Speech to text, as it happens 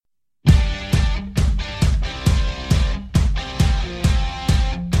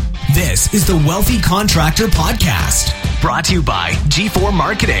This is the Wealthy Contractor Podcast, brought to you by G4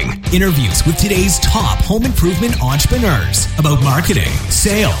 Marketing. Interviews with today's top home improvement entrepreneurs about marketing,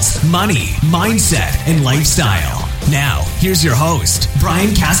 sales, money, mindset, and lifestyle. Now, here's your host,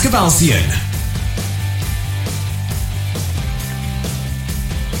 Brian Kaskavalciyan.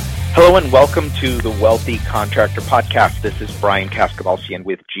 Hello and welcome to the Wealthy Contractor Podcast. This is Brian Kaskavalciyan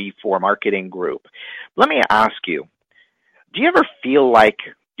with G4 Marketing Group. Let me ask you, do you ever feel like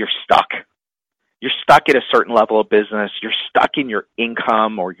you're stuck? You're stuck at a certain level of business. You're stuck in your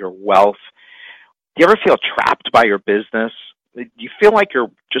income or your wealth. Do you ever feel trapped by your business? Do you feel like you're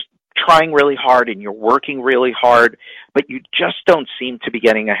just trying really hard and you're working really hard, but you just don't seem to be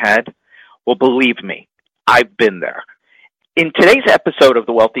getting ahead? Well, believe me, I've been there. In today's episode of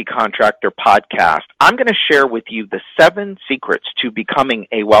the Wealthy Contractor Podcast, I'm going to share with you the 7 secrets to becoming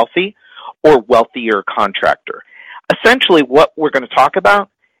a wealthy or wealthier contractor. Essentially, what we're going to talk about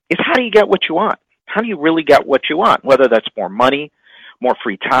is how do you get what you want? How do you really get what you want? Whether that's more money, more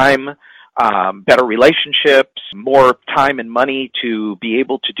free time, better relationships, more time and money to be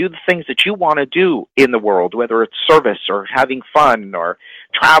able to do the things that you want to do in the world, whether it's service or having fun or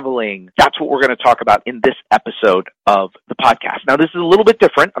traveling. That's what we're going to talk about in this episode of the podcast. Now, this is a little bit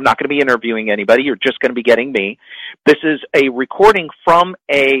different. I'm not going to be interviewing anybody. You're just going to be getting me. This is a recording from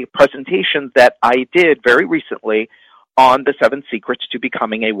a presentation that I did very recently on the 7 secrets to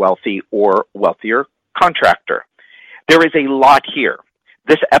becoming a wealthy or wealthier contractor. There is a lot here.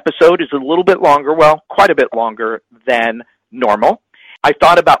 This episode is a little bit longer, well, quite a bit longer than normal. I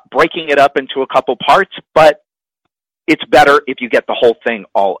thought about breaking it up into a couple parts, but it's better if you get the whole thing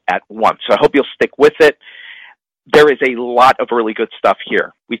all at once. So I hope you'll stick with it. There is a lot of really good stuff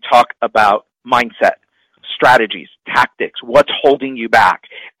here. We talk about mindset, strategies, tactics, what's holding you back,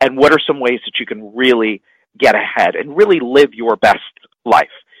 and what are some ways that you can really get ahead and really live your best life.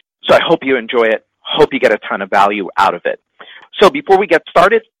 So I hope you enjoy it. Hope you get a ton of value out of it. So before we get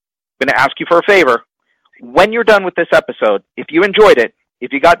started, I'm going to ask you for a favor. When you're done with this episode, if you enjoyed it,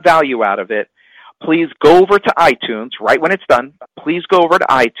 if you got value out of it, please go over to iTunes right when it's done. Please go over to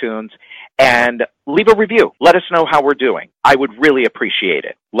iTunes and leave a review. Let us know how we're doing. I would really appreciate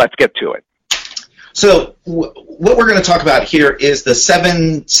it. Let's get to it. So what we're going to talk about here is the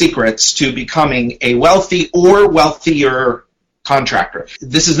 7 secrets to becoming a wealthy or wealthier contractor.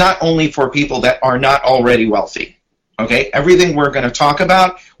 This is not only for people that are not already wealthy. Okay, everything we're going to talk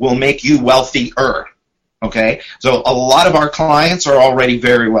about will make you wealthier. Okay, so a lot of our clients are already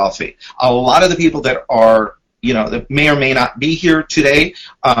very wealthy. A lot of the people that are, that may or may not be here today,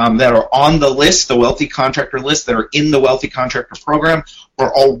 that are on the list, the Wealthy Contractor list, that are in the Wealthy Contractor program,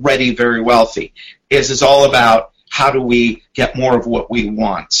 are already very wealthy. This is all about how do we get more of what we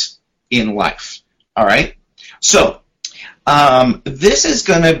want in life. All right, so this is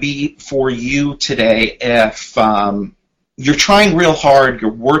going to be for you today if you're trying real hard,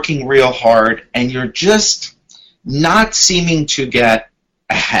 you're working real hard, and you're just not seeming to get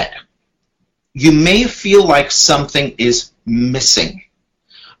ahead. You may feel like something is missing.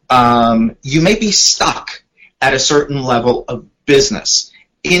 You may be stuck at a certain level of business,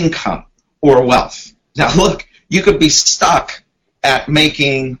 income, or wealth. Now look, you could be stuck at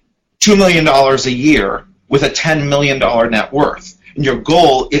making $2 million a year with a $10 million net worth. And your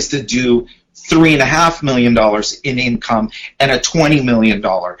goal is to do $3.5 million in income and a $20 million.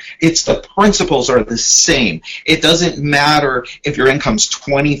 It's the principles are the same. It doesn't matter if your income's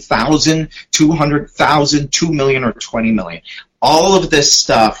 $20,000, $200,000, $2 million, or $20 million. All of this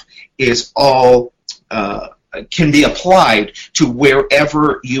stuff is all can be applied to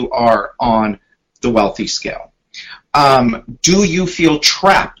wherever you are on the wealthy scale. Do you feel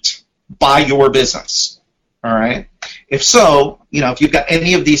trapped by your business? All right. If so, if you've got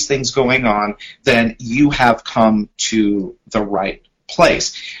any of these things going on, then you have come to the right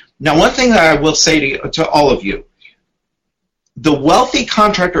place. Now, one thing that I will say to all of you, the wealthy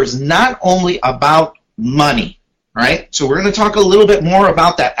contractor is not only about money, right? So we're going to talk a little bit more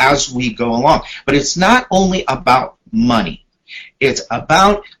about that as we go along. But it's not only about money. It's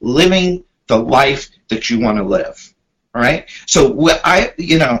about living the life that you want to live. All right. So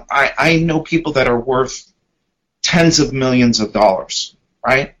I know people that are worth tens of millions of dollars,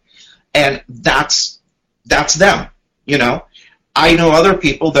 right? And that's them. I know other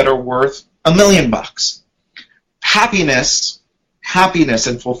people that are worth $1 million. Happiness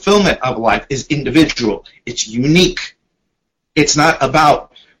and fulfillment of life is individual. It's unique. It's not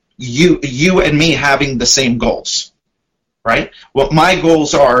about you and me having the same goals, right? Well, my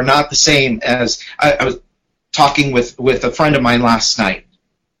goals are not the same as I was talking with a friend of mine last night.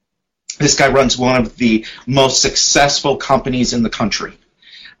 This guy runs one of the most successful companies in the country.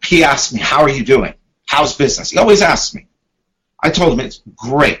 he asked me, how are you doing? How's business? He always asks me. I told him it's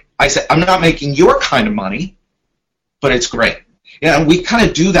great. I said, I'm not making your kind of money, but it's great. And we kind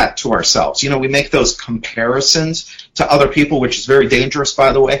of do that to ourselves. We make those comparisons to other people, which is very dangerous,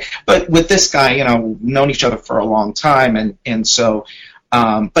 by the way. But with this guy, we've known each other for a long time, and so,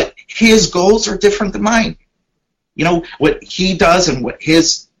 but his goals are different than mine. What he does and what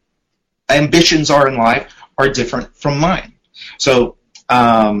his ambitions are in life are different from mine. So,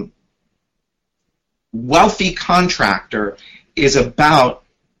 Wealthy Contractor is about,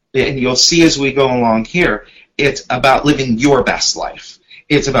 and you'll see as we go along here, it's about living your best life.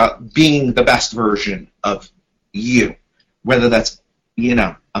 It's about being the best version of you, whether that's,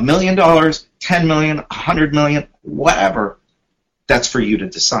 $1 million, 10 million, 100 million, whatever, that's for you to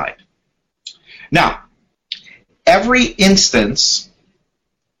decide. Now, every instance,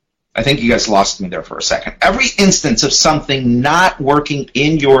 I think you guys lost me there for a second. Every instance of something not working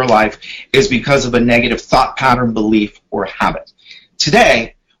in your life is because of a negative thought pattern, belief, or habit.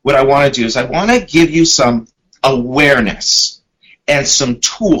 Today, what I want to do is I want to give you some awareness and some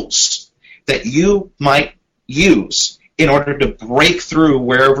tools that you might use in order to break through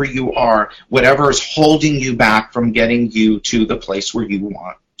wherever you are, whatever is holding you back from getting you to the place where you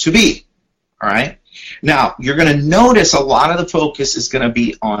want to be. All right? Now, you're going to notice a lot of the focus is going to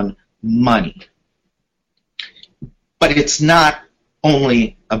be on money. But it's not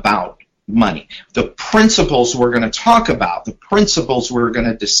only about money. The principles we're going to talk about, the principles we're going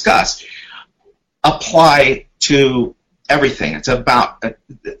to discuss, apply to everything. It's about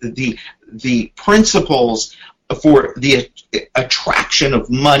the principles for the attraction of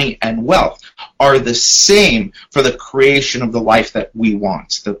money and wealth are the same for the creation of the life that we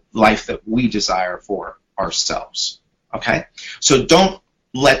want, the life that we desire for ourselves. Okay? So don't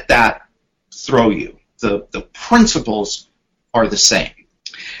let that throw you. The principles are the same.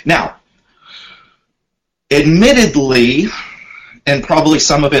 Now, admittedly, and probably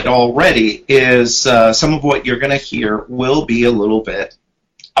some of it already, is some of what you're going to hear will be a little bit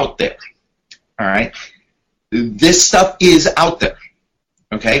out there. All right? This stuff is out there,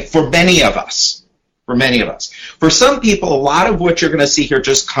 okay, for many of us. For many of us. For some people, a lot of what you're going to see here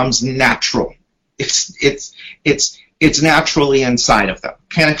just comes natural. It's naturally inside of them.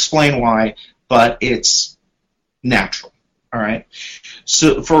 Can't explain why, but it's natural, all right?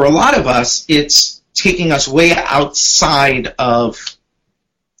 So for a lot of us, it's taking us way outside of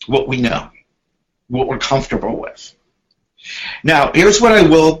what we know, what we're comfortable with. Now, here's what I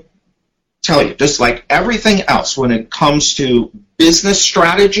will tell you. Just like everything else when it comes to business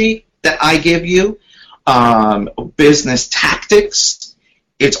strategy that I give you, business tactics,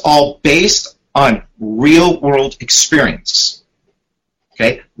 it's all based on real-world experience.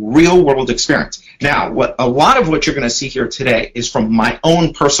 Okay? Real-world experience. Now, a lot of what you're going to see here today is from my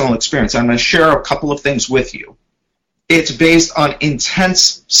own personal experience. I'm going to share a couple of things with you. It's based on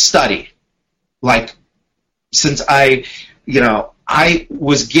intense study. Like, since I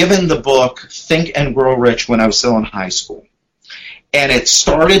was given the book Think and Grow Rich when I was still in high school. And it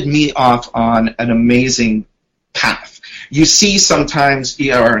started me off on an amazing path. You see sometimes,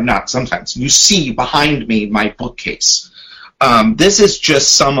 or not sometimes, you see behind me my bookcase. This is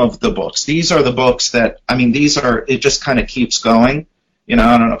just some of the books. These are the books that, it just kind of keeps going. I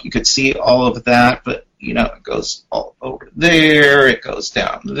don't know if you could see all of that, but, it goes all over there, it goes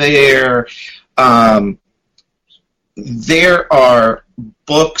down there. There are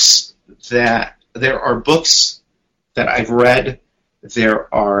books that I've read.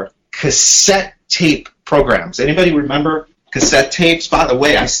 There are cassette tape programs. Anybody remember cassette tapes? By the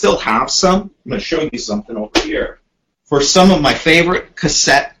way, I still have some. I'm going to show you something over here. For some of my favorite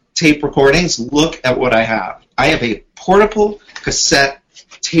cassette tape recordings, look at what I have. I have a portable cassette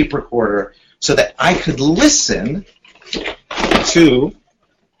tape recorder so that I could listen to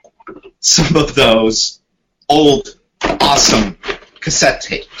some of those old, awesome cassette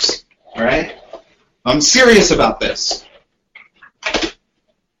tapes. All right? I'm serious about this.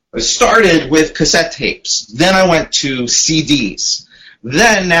 I started with cassette tapes. Then I went to CDs.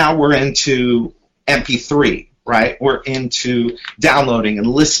 Then now we're into MP3, right? We're into downloading and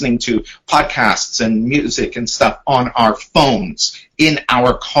listening to podcasts and music and stuff on our phones, in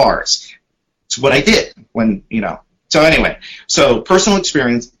our cars. It's what I did when, So anyway, personal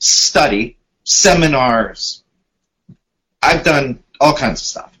experience, study, seminars. I've done all kinds of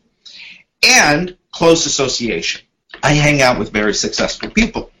stuff. And close association. I hang out with very successful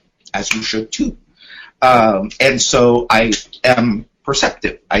people, as you should too. And so I am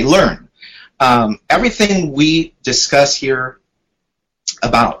perceptive. I learn. Everything we discuss here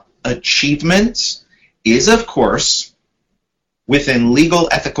about achievement is, of course, within legal,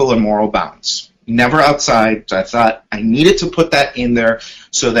 ethical, and moral bounds. Never outside. I thought I needed to put that in there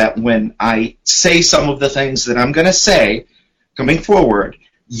so that when I say some of the things that I'm going to say coming forward,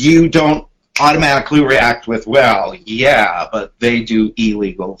 you don't automatically react with, well, yeah, but they do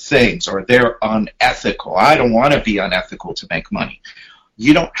illegal things, or they're unethical. I don't want to be unethical to make money.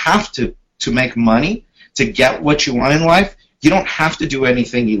 You don't have to make money to get what you want in life. You don't have to do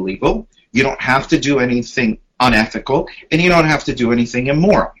anything illegal. You don't have to do anything unethical, and you don't have to do anything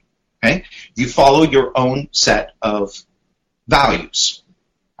immoral. Okay? You follow your own set of values.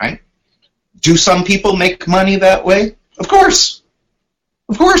 Right? Do some people make money that way? Of course.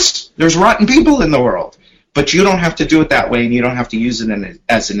 Of course. There's rotten people in the world. But you don't have to do it that way, and you don't have to use it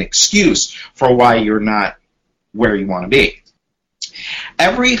as an excuse for why you're not where you want to be.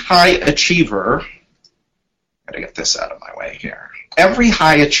 Every high achiever, gotta get this out of my way here. Every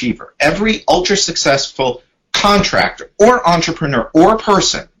high achiever, every ultra successful contractor or entrepreneur or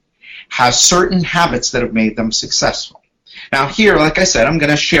person has certain habits that have made them successful. Now here, like I said, I'm going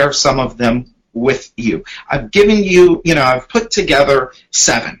to share some of them with you. I've given you, I've put together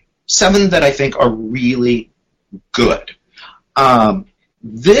seven that I think are really good.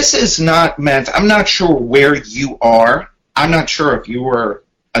 This is not meant, I'm not sure where you are. I'm not sure if you were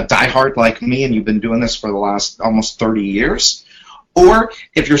a diehard like me and you've been doing this for the last almost 30 years, or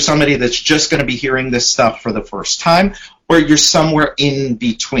if you're somebody that's just going to be hearing this stuff for the first time, or you're somewhere in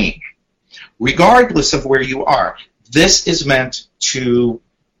between. Regardless of where you are, this is meant to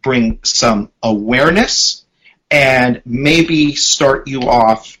bring some awareness and maybe start you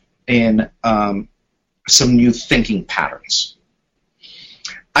off in some new thinking patterns.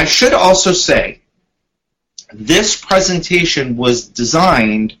 I should also say, this presentation was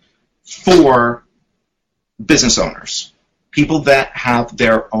designed for business owners, people that have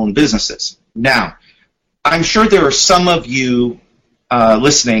their own businesses. Now, I'm sure there are some of you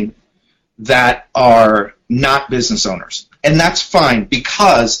listening that are not business owners, and that's fine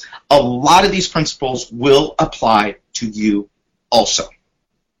because a lot of these principles will apply to you also.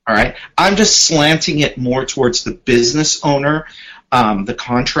 All right? I'm just slanting it more towards the business owner, the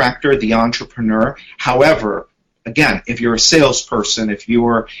contractor, the entrepreneur. However, again, if you're a salesperson, if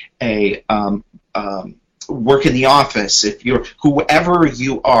you're a work in the office, if you're whoever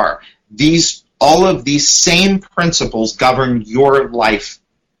you are, all of these same principles govern your life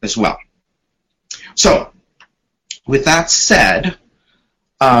as well. So, with that said,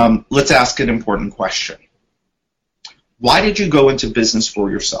 let's ask an important question. Why did you go into business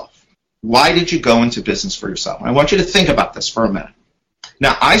for yourself? Why did you go into business for yourself? I want you to think about this for a minute.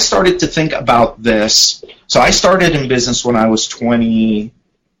 Now, I started to think about this. So I started in business when I was 23,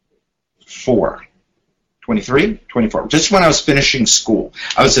 24, just when I was finishing school.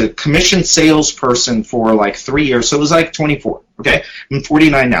 I was a commissioned salesperson for like 3 years, so it was like 24, okay? I'm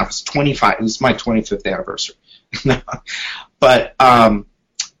 49 now. It's 25. It was my 25th anniversary. But,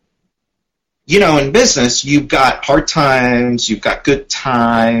 in business, you've got hard times, you've got good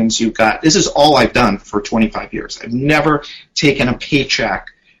times, this is all I've done for 25 years. I've never taken a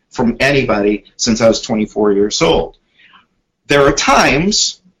paycheck from anybody since I was 24 years old. There are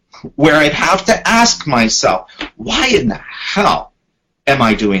times where I'd have to ask myself, why in the hell am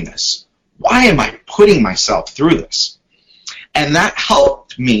I doing this? Why am I putting myself through this? And that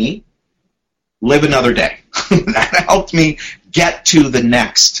helped me live another day. That helped me get to the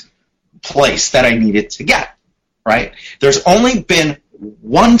next place that I needed to get, right? There's only been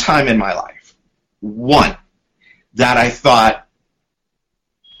one time in my life, that I thought,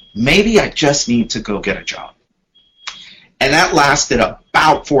 maybe I just need to go get a job. And that lasted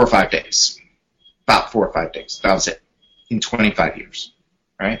about 4 or 5 days. About 4 or 5 days. That was it. In 25 years,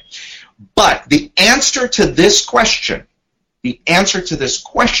 right? But the answer to this question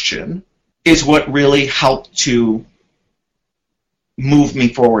is what really helped to move me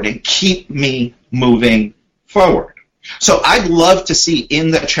forward and keep me moving forward. So I'd love to see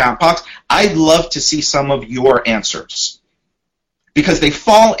in the chat box, I'd love to see some of your answers. Because they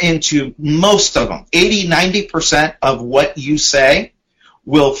fall into, most of them, 80, 90% of what you say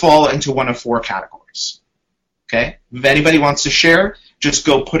will fall into one of 4 categories. Okay? If anybody wants to share, just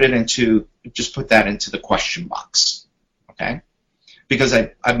put that into the question box. Okay? Because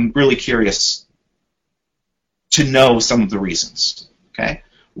I'm really curious to know some of the reasons. Okay?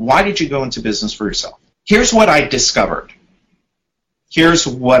 Why did you go into business for yourself? Here's what I discovered.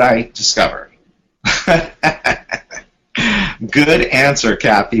 Good answer,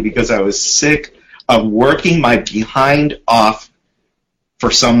 Kathy, because I was sick of working my behind off for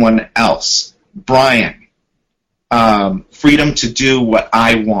someone else. Brian, freedom to do what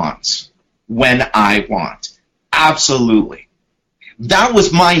I want, when I want. Absolutely. That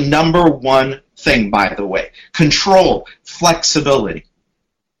was my number one thing, by the way. Control, flexibility.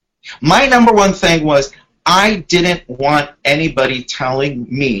 My number one thing was I didn't want anybody telling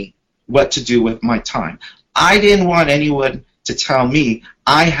me what to do with my time. I didn't want anyone to tell me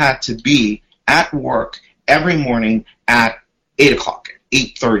I had to be at work every morning at 8 o'clock,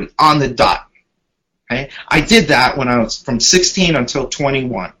 8:30, on the dot. Okay? I did that when I was from 16 until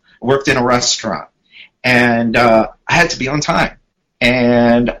 21. I worked in a restaurant, and I had to be on time.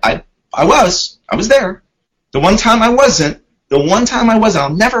 And I was there. The one time I wasn't,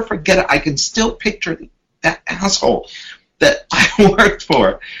 I'll never forget it. I can still picture that asshole that I worked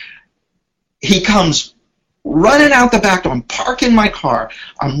for. He comes running out the back door. I'm parking my car.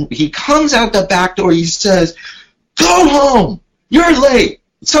 He comes out the back door. He says, "Go home. You're late."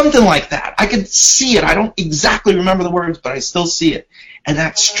 Something like that. I can see it. I don't exactly remember the words, but I still see it. And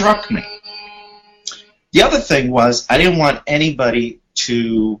that struck me. The other thing was I didn't want anybody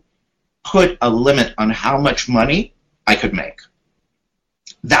to put a limit on how much money I could make.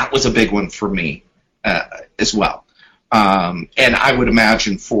 That was a big one for me as well. And I would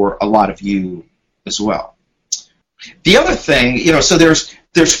imagine for a lot of you as well. The other thing, so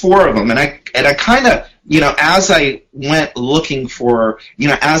there's four of them, and I kind of, as I went looking for,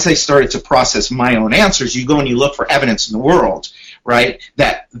 as I started to process my own answers, you go and you look for evidence in the world, right,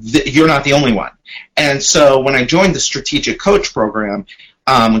 that you're not the only one. And so when I joined the Strategic Coach program,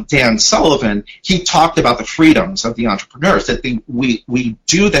 with Dan Sullivan, he talked about the freedoms of the entrepreneurs, that we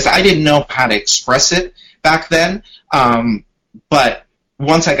do this. I didn't know how to express it back then, but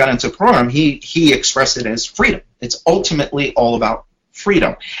once I got into the program, he expressed it as freedom. It's ultimately all about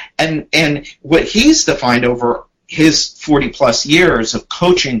freedom. And what he's defined over his 40-plus years of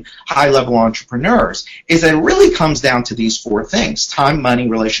coaching high-level entrepreneurs is that it really comes down to these four things: time, money,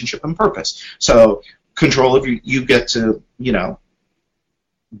 relationship, and purpose. So control of you get to,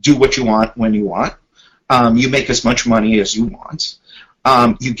 do what you want when you want. You make as much money as you want.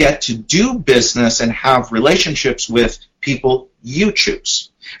 You get to do business and have relationships with people you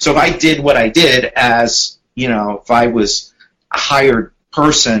choose. So if I did what I did as, if I was a hired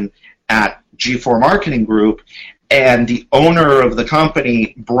person at G4 Marketing Group and the owner of the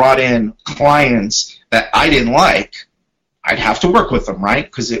company brought in clients that I didn't like, I'd have to work with them, right?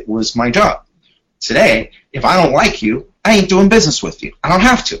 Because it was my job. Today, if I don't like you, I ain't doing business with you. I don't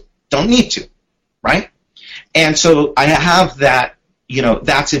have to. Don't need to, right? And so I have that,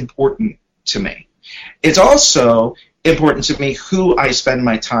 that's important to me. It's also important to me who I spend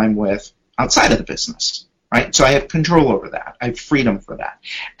my time with outside of the business, right? So I have control over that. I have freedom for that.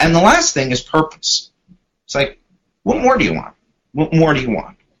 And the last thing is purpose. It's like, what more do you want? What more do you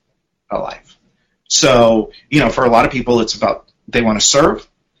want in life? So, for a lot of people, it's about they want to serve.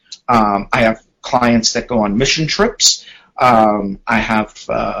 I have clients that go on mission trips. I have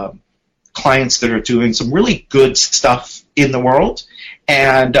clients that are doing some really good stuff in the world,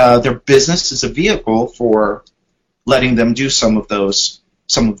 and their business is a vehicle for letting them do some of those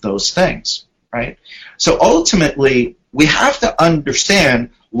things, right? So ultimately, we have to understand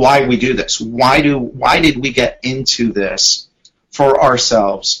why we do this. Why did we get into this for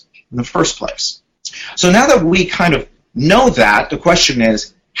ourselves in the first place? So now that we kind of know that, the question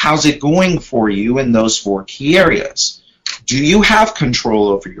is, how's it going for you in those four key areas? Do you have control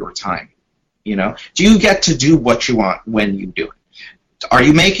over your time? Do you get to do what you want when you do it? Are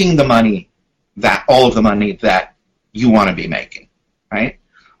you making the money, all of the money that you want to be making, right?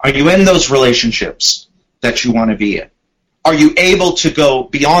 Are you in those relationships that you want to be in? Are you able to go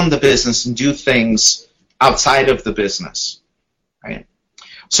beyond the business and do things outside of the business, right?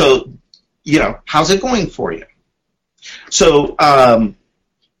 So, how's it going for you? So,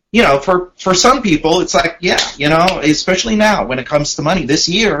 for some people, it's like, especially now when it comes to money. This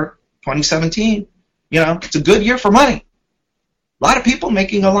year, 2017, it's a good year for money. A lot of people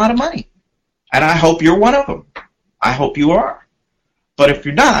making a lot of money. And I hope you're one of them. I hope you are. But if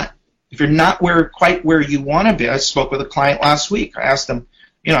you're not quite where you want to be, I spoke with a client last week. I asked him,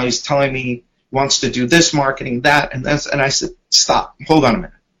 he's telling me he wants to do this marketing, that, and this. And I said, stop, hold on a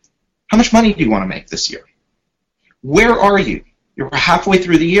minute. How much money do you want to make this year? Where are you? You're halfway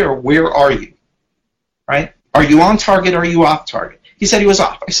through the year. Where are you? Right? Are you on target or are you off target? He said he was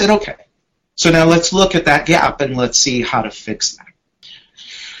off. I said, okay. So now let's look at that gap and let's see how to fix that.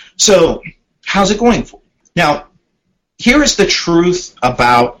 So how's it going for you? Now, here is the truth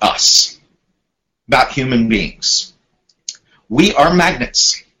about us, about human beings. We are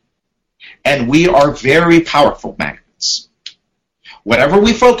magnets, and we are very powerful magnets. Whatever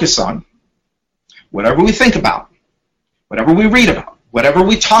we focus on, whatever we think about, whatever we read about, whatever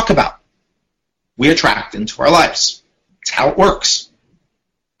we talk about, we attract into our lives. It's how it works.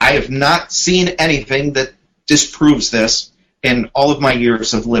 I have not seen anything that disproves this in all of my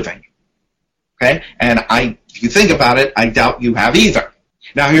years of living. Okay? And if you think about it, I doubt you have either.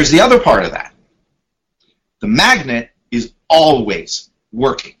 Now, here's the other part of that. The magnet is always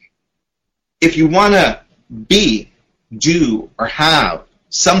working. If you want to be, do, or have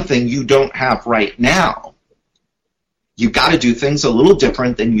something you don't have right now, you've got to do things a little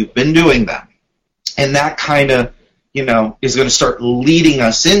different than you've been doing them. And that kind of, is going to start leading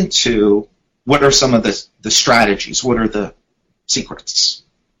us into what are some of the strategies, what are the secrets,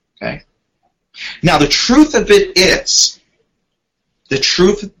 okay? Now, the truth of it is,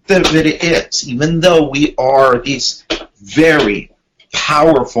 even though we are these very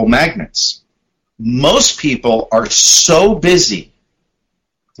powerful magnets, most people are so busy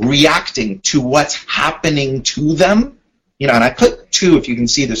reacting to what's happening to them. And I put 2, if you can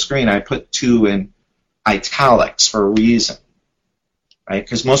see the screen, I put 2 in italics for a reason, right?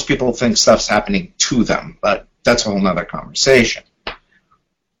 Because most people think stuff's happening to them, but that's a whole nother conversation.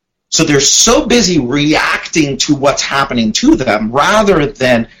 So they're so busy reacting to what's happening to them rather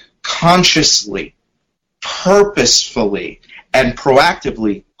than consciously, purposefully, and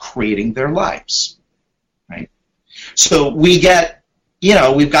proactively creating their lives, right? So we get,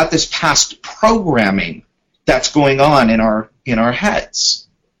 we've got this past programming that's going on in our heads,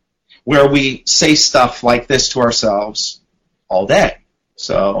 where we say stuff like this to ourselves all day.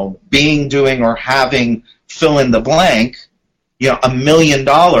 So being, doing, or having fill in the blank, $1 million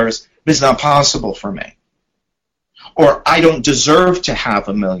is not possible for me. Or I don't deserve to have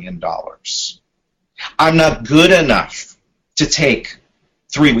 $1 million. I'm not good enough to take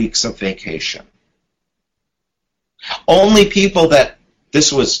 3 weeks of vacation. Only people that,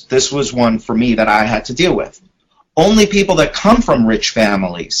 this was one for me that I had to deal with. Only people that come from rich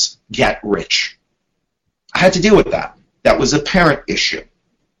families get rich. I had to deal with that. That was a parent issue.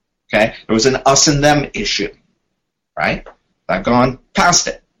 Okay? It was an us and them issue. Right? I've gone past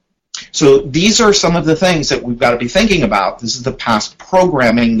it. So these are some of the things that we've got to be thinking about. This is the past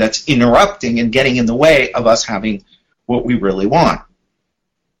programming that's interrupting and getting in the way of us having what we really want.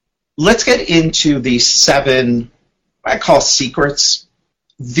 Let's get into the 7, what I call secrets.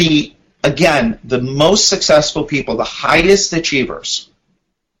 Again, the most successful people, the highest achievers,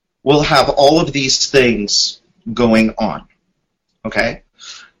 will have all of these things going on. Okay?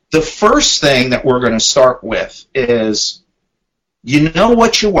 The first thing that we're going to start with is, you know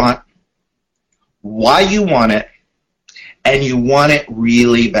what you want, why you want it, and you want it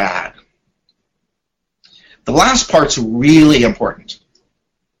really bad. The last part's really important.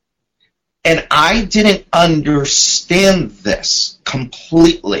 And I didn't understand this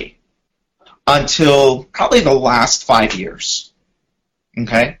completely until probably the last 5 years.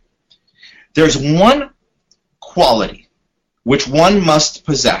 Okay? There's one quality which one must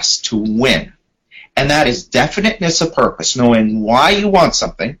possess to win, and that is definiteness of purpose, knowing why you want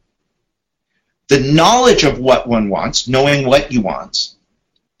something, the knowledge of what one wants, knowing what you want,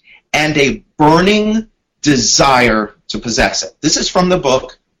 and a burning desire to possess it. This is from the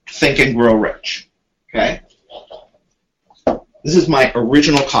book Think and Grow Rich. Okay? This is my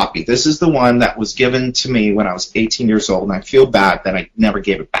original copy. This is the one that was given to me when I was 18 years old, and I feel bad that I never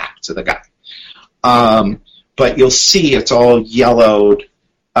gave it back to the guy. But you'll see it's all yellowed.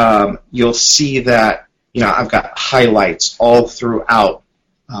 You'll see that, I've got highlights all throughout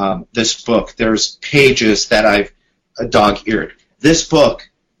this book. There's pages that I've dog-eared. This book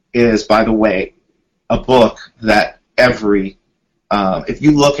is, by the way, a book that if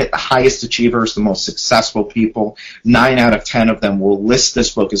you look at the highest achievers, the most successful people, 9 out of 10 of them will list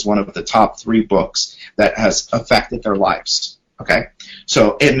this book as one of the top 3 books that has affected their lives. Okay?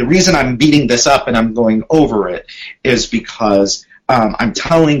 So, and the reason I'm beating this up and I'm going over it is because I'm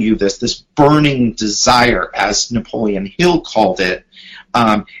telling you this burning desire, as Napoleon Hill called it,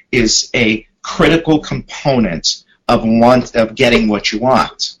 is a critical component of getting what you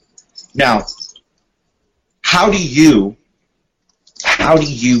want. Now, how do you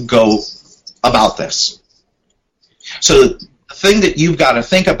go about this? So the thing that you've got to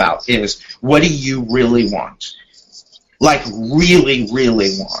think about is, what do you really want? Like, really,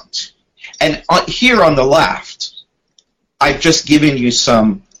 really want. And here on the left, I've just given you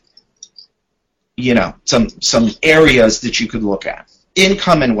some areas that you could look at.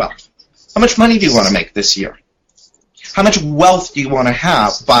 Income and wealth. How much money do you want to make this year? How much wealth do you want to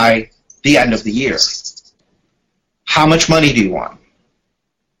have by the end of the year? How much money do you want?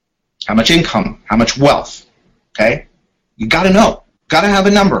 How much income? How much wealth? Okay? You got to know. Got to have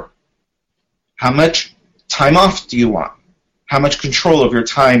a number. How much time off do you want? How much control of your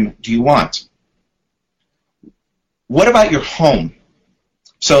time do you want? What about your home?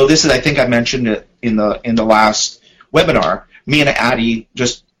 So this is, I think I mentioned it in the last webinar. Me and Addie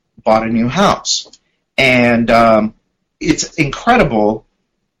just bought a new house, and it's incredible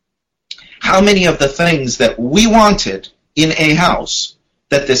how many of the things that we wanted in a house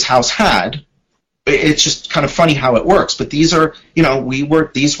that this house had. It's just kind of funny how it works, but these are,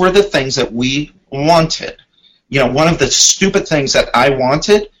 these were the things that we wanted. One of the stupid things that I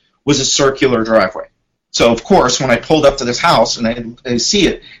wanted was a circular driveway. So, of course, when I pulled up to this house and I see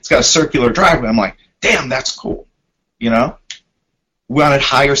it, it's got a circular driveway, I'm like, damn, that's cool, We wanted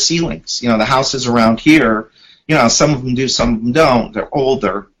higher ceilings. The houses around here, some of them do, some of them don't. They're old,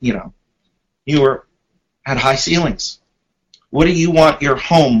 they're, newer, had high ceilings. What do you want your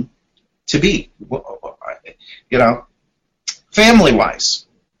home to be? Family-wise,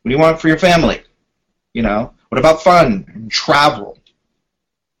 what do you want for your family? What about fun and travel?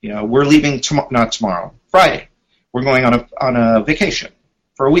 We're leaving not tomorrow, Friday. We're going on a vacation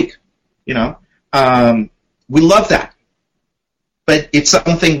for a week. We love that, but it's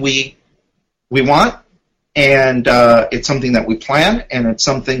something we want, and it's something that we plan, and it's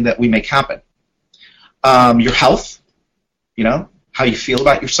something that we make happen. Your health, how you feel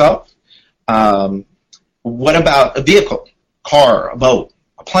about yourself. What about a vehicle, car, a boat,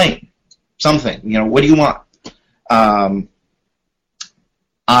 a plane, something? What do you want?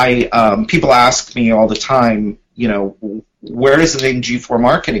 People ask me all the time, where does the name G4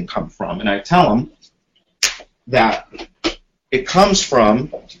 Marketing come from? And I tell them that it comes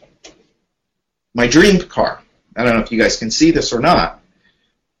from my dream car. I don't know if you guys can see this or not,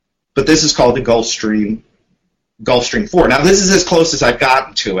 but this is called the Gulfstream 4. Now, this is as close as I've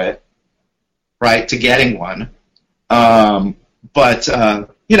gotten to it, right, to getting one. But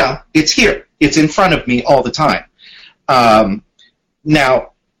it's here. It's in front of me all the time. Now,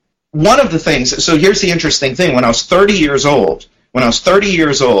 one of the things, so here's the interesting thing. When I was 30 years old, this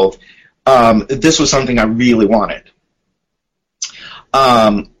was something I really wanted.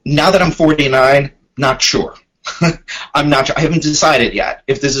 Now that I'm 49, not sure. I'm not sure. I haven't decided yet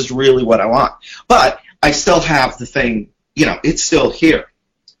if this is really what I want. But I still have the thing, it's still here.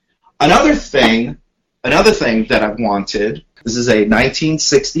 Another thing that I've wanted, this is a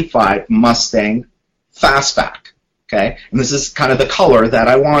 1965 Mustang Fastback, okay? And this is kind of the color that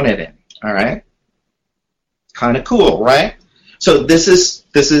I wanted in, all right? Kind of cool, right? So this is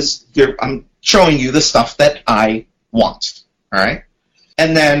I'm showing you the stuff that I want, all right?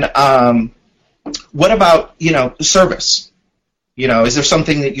 And then what about, service? Is there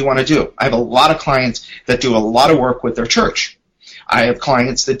something that you want to do? I have a lot of clients that do a lot of work with their church. I have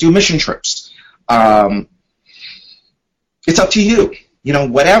clients that do mission trips. It's up to you.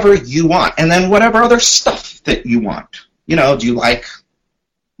 Whatever you want. And then whatever other stuff that you want. Do you like,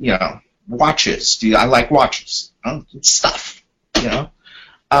 watches? I like watches? Stuff,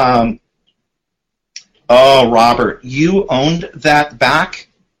 Oh, Robert, you owned that back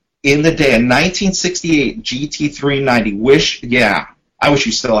in the day, a 1968 GT390. I wish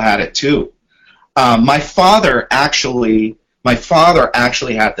you still had it too. My father actually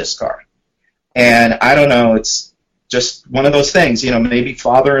had this car, and I don't know. It's just one of those things, Maybe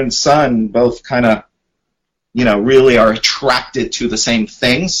father and son both kind of, really are attracted to the same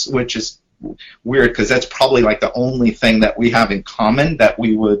things, which is weird because that's probably like the only thing that we have in common that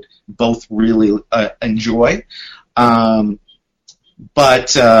we would both really enjoy. But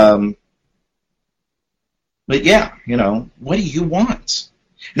yeah, what do you want?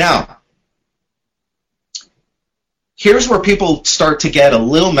 Now, here's where people start to get a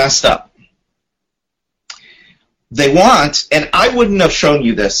little messed up. They want, and I wouldn't have shown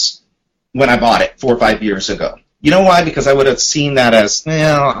you this when I bought it 4 or 5 years ago. You know why? Because I would have seen that as,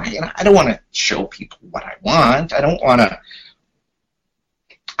 I don't want to show people what I want. I don't want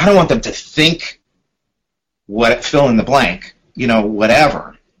them to think fill in the blank,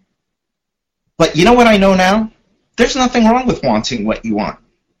 whatever. But you know what I know now? There's nothing wrong with wanting what you want.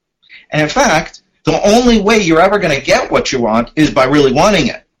 And in fact, the only way you're ever going to get what you want is by really wanting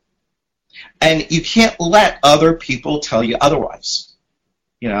it. And you can't let other people tell you otherwise.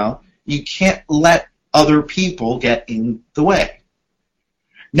 You can't let other people get in the way.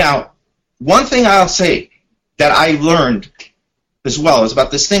 Now, one thing I'll say that I learned as well is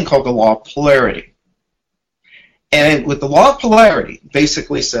about this thing called the law of polarity. And with the law of polarity,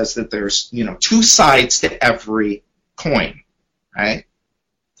 basically says that there's, two sides to every coin, right?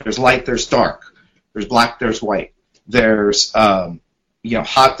 There's light, there's dark. There's black, there's white. There's,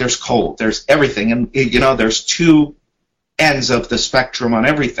 hot, there's cold. There's everything. And, there's two ends of the spectrum on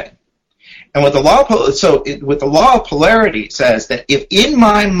everything. And with the law of polarity, it says that if in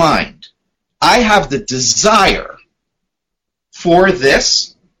my mind I have the desire for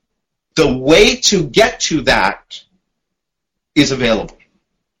this, The way to get to that is available.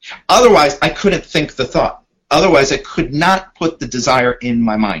 Otherwise, I couldn't think the thought. Otherwise, I could not put the desire in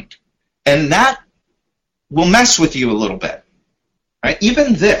my mind. And that will mess with you a little bit. Right?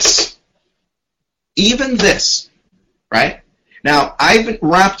 Even this, right? Now, I haven't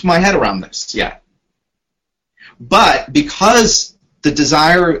wrapped my head around this yet. But because the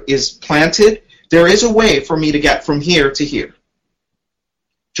desire is planted, there is a way for me to get from here to here.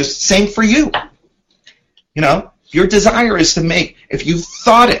 Just same for you. You know, your desire is to make, if you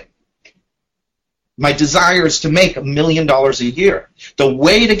thought it, my desire is to make $1 million a year. The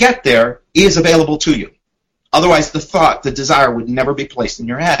way to get there is available to you. Otherwise, the thought, the desire would never be placed in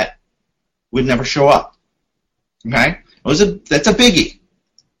your head. Would never show up. Okay? That's a biggie.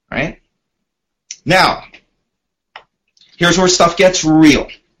 Right? Now, here's where stuff gets real.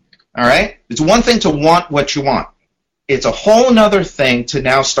 All right? It's one thing to want what you want. It's a whole other thing to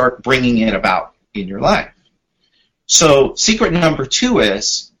now start bringing it about in your life. So secret number 2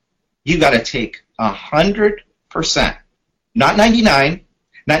 is you got to take 100%, not 99,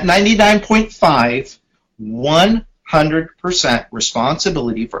 not 99.5, 100%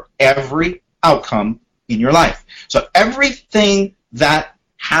 responsibility for every outcome in your life. So everything that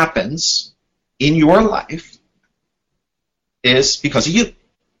happens in your life is because of you.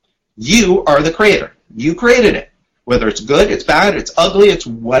 You are the creator. You created it. Whether it's good, it's bad, it's ugly, it's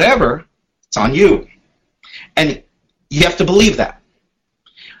whatever, it's on you. And you have to believe that.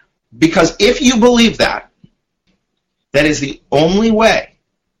 Because if you believe that, that is the only way,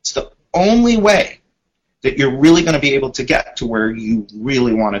 it's the only way that you're really going to be able to get to where you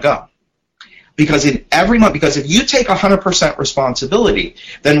really want to go. Because in every month, because if you take 100% responsibility,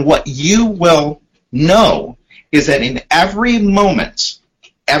 then what you will know is that in every moment,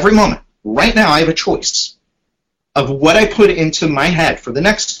 right now I have a choice of what I put into my head for the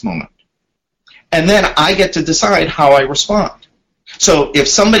next moment. And then I get to decide how I respond. So if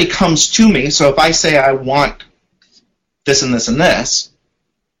somebody comes to me, so if I say I want this and this and this,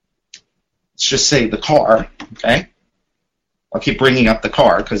 let's just say the car, okay? I'll keep bringing up the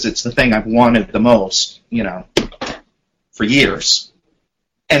car because it's the thing I've wanted the most, for years.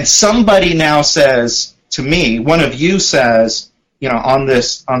 And somebody now says to me, one of you says, on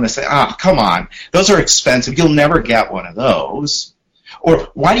this, come on, those are expensive. You'll never get one of those. Or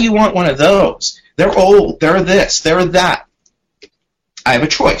why do you want one of those? They're old. They're this. They're that. I have a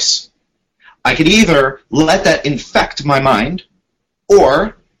choice. I could either let that infect my mind,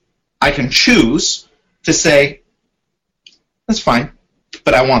 or I can choose to say, that's fine,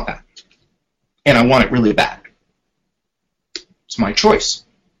 but I want that. And I want it really bad. It's my choice.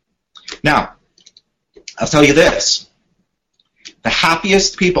 Now, I'll tell you this. The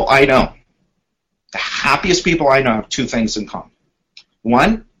happiest people I know have 2 things in common.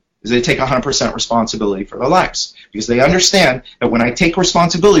 One is they take 100% responsibility for their lives because they understand that when I take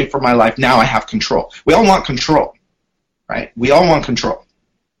responsibility for my life, now I have control. We all want control, right? We all want control,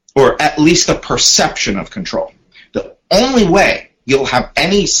 or at least a perception of control. The only way you'll have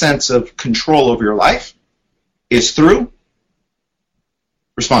any sense of control over your life is through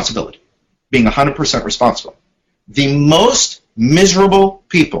responsibility, being 100% responsible. The most miserable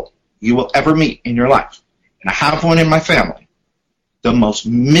people you will ever meet in your life, and I have one in my family, the most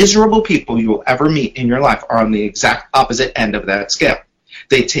miserable people you will ever meet in your life are on the exact opposite end of that scale.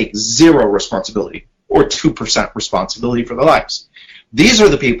 They take 0 responsibility or 2% responsibility for their lives. These are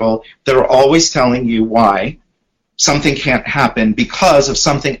the people that are always telling you why something can't happen because of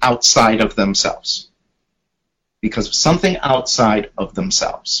something outside of themselves. Because of something outside of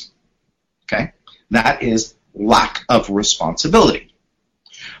themselves. Okay? That is lack of responsibility.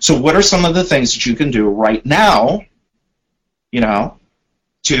 So what are some of the things that you can do right now,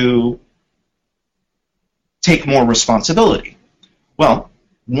 to take more responsibility? Well,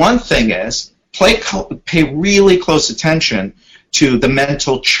 one thing is pay really close attention to the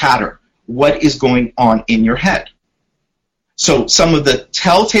mental chatter. What is going on in your head? So some of the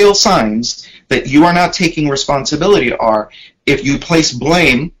telltale signs that you are not taking responsibility are if you place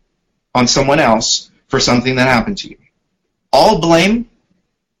blame on someone else for something that happened to you. All blame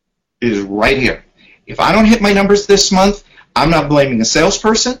is right here. If I don't hit my numbers this month, I'm not blaming a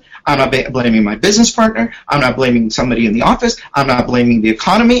salesperson. I'm not blaming my business partner. I'm not blaming somebody in the office. I'm not blaming the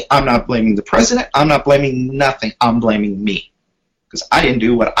economy. I'm not blaming the president. I'm not blaming nothing. I'm blaming me because I didn't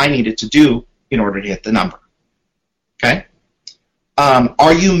do what I needed to do in order to hit the number. Okay?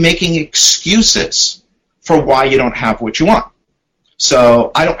 Are you making excuses for why you don't have what you want?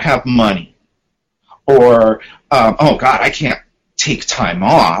 So I don't have money. Or, oh, God, I can't take time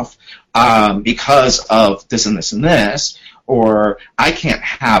off because of this and this and this. or I can't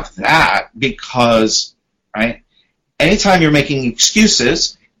have that because, right? Anytime you're making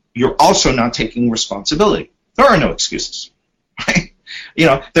excuses, you're also not taking responsibility. There are no excuses, right?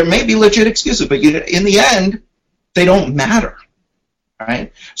 There may be legit excuses, but in the end, they don't matter,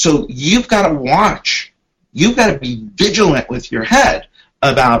 right? So you've got to watch. You've got to be vigilant with your head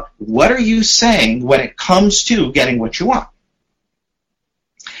about what are you saying when it comes to getting what you want.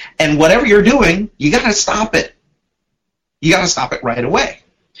 And whatever you're doing, you got to stop it. You got to stop it right away.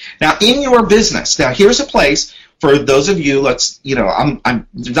 Now, in your business, now here's a place for those of you, there's not going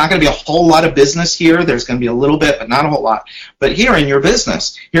to be a whole lot of business here. There's going to be a little bit, but not a whole lot. But here in your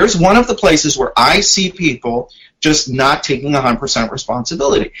business, here's one of the places where I see people just not taking 100%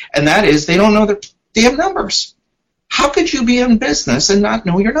 responsibility. And that is they don't know their damn numbers. How could you be in business and not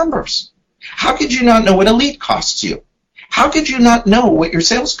know your numbers? How could you not know what a lead costs you? How could you not know what your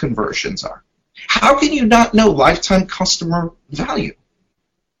sales conversions are? How can you not know lifetime customer value?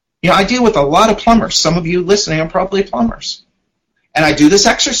 I deal with a lot of plumbers. Some of you listening are probably plumbers. And I do this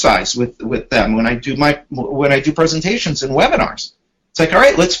exercise with them when I do presentations and webinars. It's like, all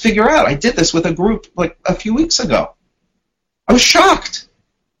right, let's figure out. I did this with a group like a few weeks ago. I was shocked.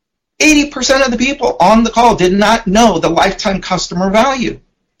 80% of the people on the call did not know the lifetime customer value.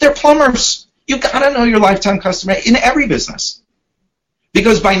 They're plumbers. You got to know your lifetime customer in every business.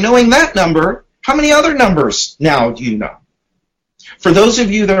 Because by knowing that number, how many other numbers now do you know? For those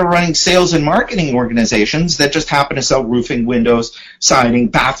of you that are running sales and marketing organizations that just happen to sell roofing, windows,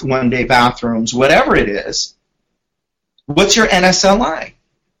 siding, one-day bathrooms, whatever it is, what's your NSLI?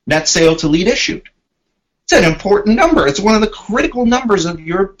 Net sale to lead issued. It's an important number. It's one of the critical numbers of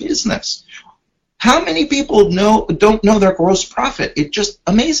your business. How many people don't know their gross profit? It just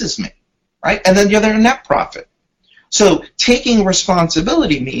amazes me, right? And then the other net profit. So taking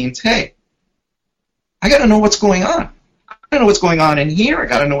responsibility means, hey, I got to know what's going on. I know what's going on in here. I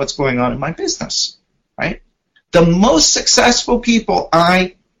got to know what's going on in my business, right? The most successful people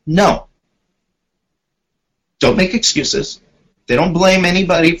I know don't make excuses. They don't blame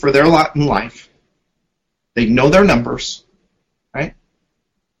anybody for their lot in life. They know their numbers, right?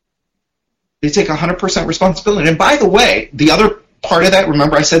 They take 100% responsibility. And by the way, the other part of that,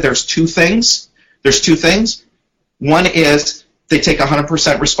 remember I said there's two things. There's two things. One is they take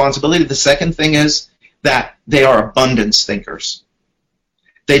 100% responsibility. The second thing is that they are abundance thinkers.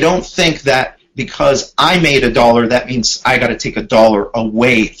 They don't think that because I made $1, that means I got to take $1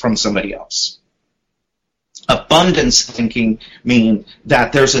 away from somebody else. Abundance thinking means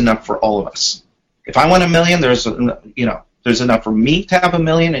that there's enough for all of us. If I want $1 million, there's enough for me to have $1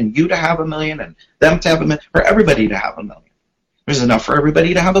 million, and you to have $1 million, and them to have $1 million, for everybody to have $1 million. There's enough for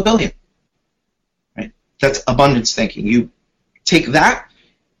everybody to have $1 billion. Right? That's abundance thinking. You take that.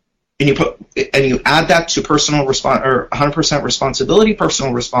 And you add that to 100% responsibility,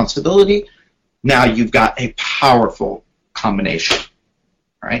 personal responsibility. Now you've got a powerful combination,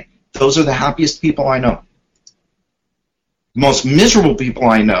 right? Those are the happiest people I know. The most miserable people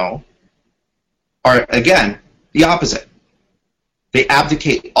I know are, again, the opposite. They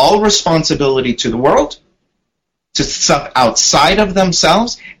abdicate all responsibility to the world, to stuff outside of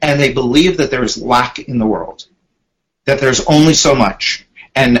themselves, and they believe that there is lack in the world, that there's only so much.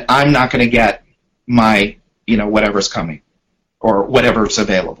 And I'm not going to get my, whatever's coming or whatever's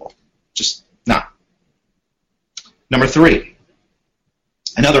available. Just not. Number 3,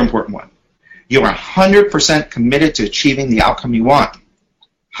 another important one. You are 100% committed to achieving the outcome you want.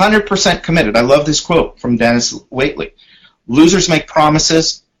 100% committed. I love this quote from Dennis Waitley. Losers make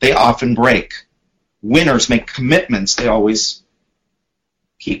promises, they often break. Winners make commitments, they always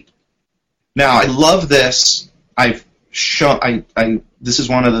keep. Now, I love this. This is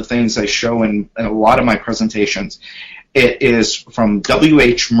one of the things I show in a lot of my presentations. It is from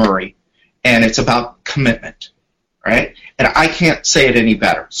W.H. Murray, and it's about commitment, right? And I can't say it any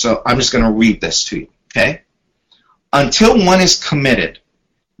better, so I'm just going to read this to you, okay? Until one is committed,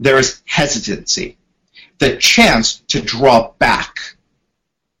 there is hesitancy, the chance to draw back,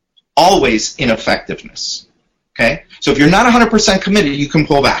 always ineffectiveness, okay? So if you're not 100% committed, you can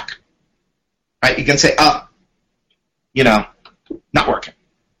pull back, right? You can say, not working.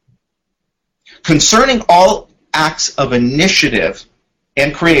 Concerning all acts of initiative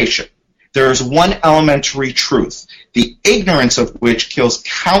and creation, there is one elementary truth, the ignorance of which kills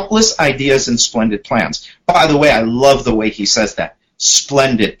countless ideas and splendid plans. By the way, I love the way he says that,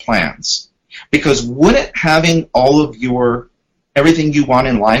 splendid plans. Because wouldn't having all of everything you want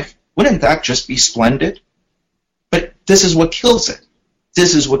in life, wouldn't that just be splendid? But this is what kills it.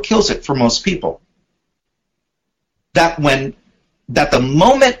 This is what kills it for most people. That when that the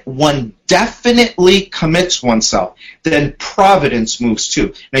moment one definitely commits oneself, then providence moves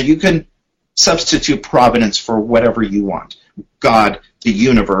too. Now, you can substitute providence for whatever you want. God, the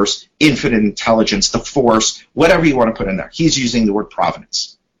universe, infinite intelligence, the force, whatever you want to put in there. He's using the word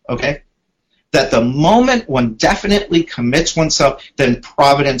providence, okay? That the moment one definitely commits oneself, then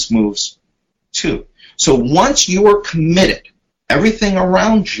providence moves too. So once you are committed, everything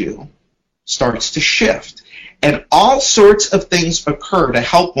around you starts to shift. And all sorts of things occur to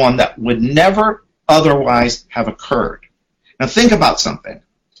help one that would never otherwise have occurred. Now think about something.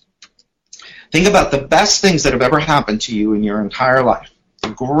 Think about the best things that have ever happened to you in your entire life. The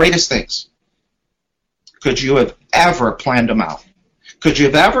greatest things. Could you have ever planned them out? Could you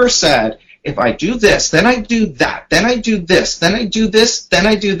have ever said, if I do this, then I do that, then I do this, then I do this, then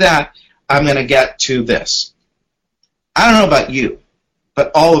I do that, I'm going to get to this. I don't know about you,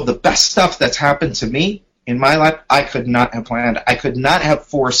 but all of the best stuff that's happened to me in my life, I could not have planned. I could not have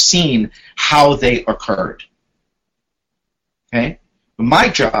foreseen how they occurred. Okay? But my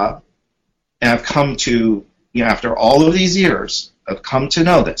job, and I've come to, after all of these years, I've come to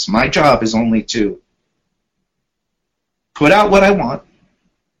know this. My job is only to put out what I want.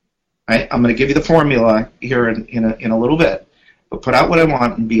 Right? I'm going to give you the formula here in a little bit. But put out what I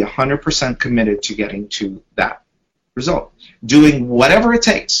want and be 100% committed to getting to that result. Doing whatever it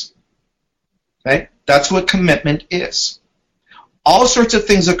takes. Okay? That's what commitment is. All sorts of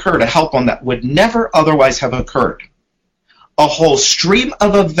things occur to help one that would never otherwise have occurred. A whole stream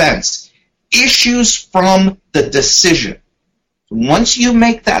of events issues from the decision. Once you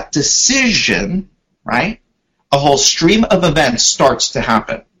make that decision, right, a whole stream of events starts to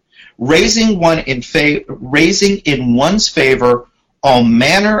happen. Raising in one's favor all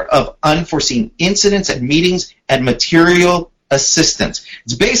manner of unforeseen incidents and meetings and material assistance.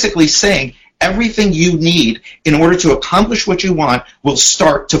 It's basically saying everything you need in order to accomplish what you want will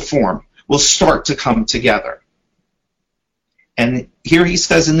start to form, will start to come together. And here he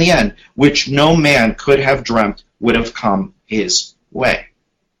says in the end, which no man could have dreamt would have come his way.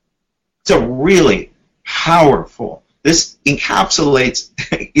 It's a really powerful, this encapsulates,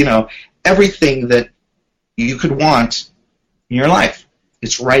 everything that you could want in your life.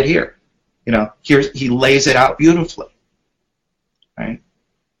 It's right here. Here he lays it out beautifully. Right?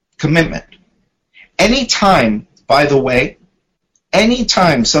 Commitment. Anytime, by the way,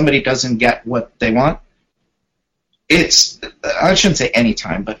 anytime somebody doesn't get what they want, I shouldn't say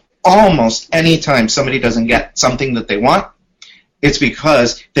anytime, but almost anytime somebody doesn't get something that they want, it's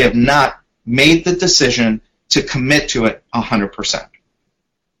because they have not made the decision to commit to it 100%.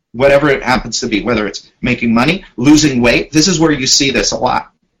 Whatever it happens to be, whether it's making money, losing weight, this is where you see this a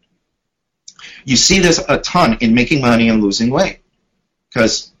lot. You see this a ton in making money and losing weight.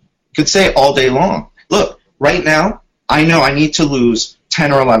 Because you could say it all day long. Look, right now, I know I need to lose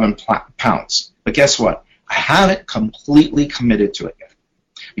 10 or 11 pounds. But guess what? I haven't completely committed to it yet.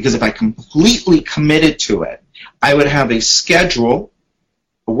 Because if I completely committed to it, I would have a schedule,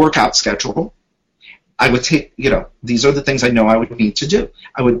 a workout schedule. I would take, these are the things I know I would need to do.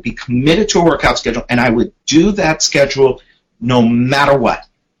 I would be committed to a workout schedule, and I would do that schedule no matter what.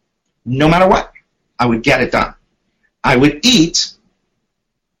 No matter what. I would get it done. I would eat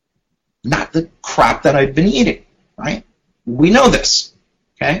not the crap that I've been eating, right? We know this,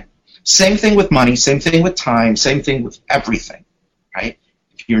 okay? Same thing with money, same thing with time, same thing with everything, right?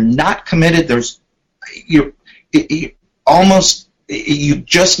 If you're not committed, you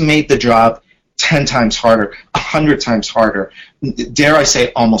just made the job 10 times harder, 100 times harder, dare I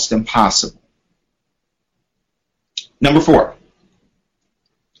say almost impossible. Number 4.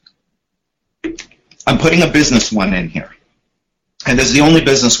 I'm putting a business one in here. And this is the only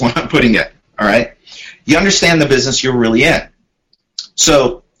business one I'm putting in, all right? You understand the business you're really in.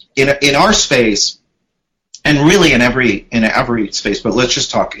 So in our space, and really in every space, but let's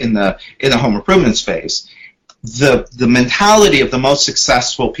just talk in the home improvement space, the mentality of the most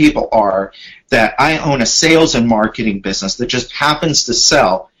successful people are that I own a sales and marketing business that just happens to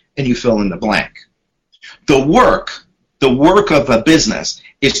sell, and you fill in the blank. The work of a business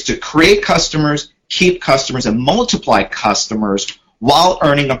is to create customers, keep customers, and multiply customers while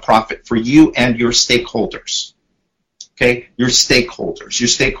earning a profit for you and your stakeholders. Okay? Your stakeholders. Your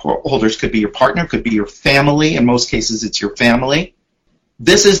stakeholders could be your partner, could be your family. In most cases, it's your family.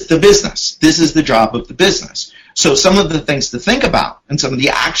 This is the business. This is the job of the business. So some of the things to think about and some of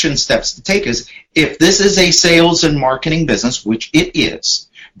the action steps to take is, if this is a sales and marketing business, which it is,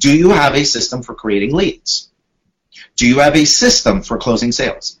 do you have a system for creating leads? Do you have a system for closing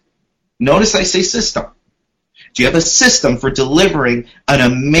sales? Notice I say system. Do you have a system for delivering an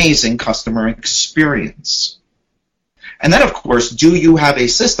amazing customer experience? And then, of course, do you have a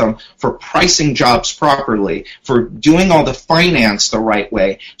system for pricing jobs properly, for doing all the finance the right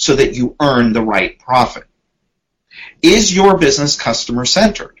way so that you earn the right profit? Is your business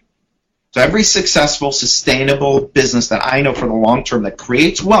customer-centered? So every successful, sustainable business that I know for the long term that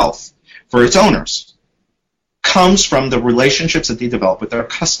creates wealth for its owners comes from the relationships that they develop with their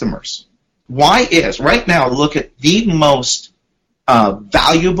customers. Why is, right now, look at the most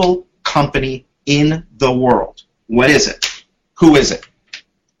valuable company in the world. What is it? Who is it?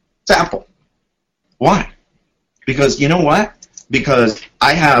 It's Apple. Why? Because you know what? Because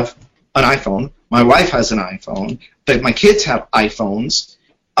I have an iPhone, my wife has an iPhone, but my kids have iPhones.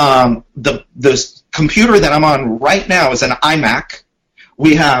 The computer that I'm on right now is an iMac.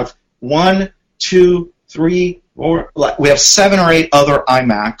 We have 1, 2, 3, 4, we have 7 or 8 other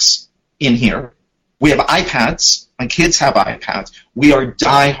iMacs in here. We have iPads. My kids have iPads. We are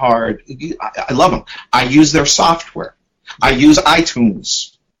diehard. I love them. I use their software. I use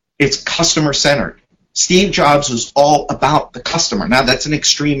iTunes. It's customer-centered. Steve Jobs was all about the customer. Now, that's an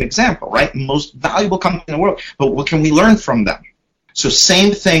extreme example, right? Most valuable company in the world. But what can we learn from them? So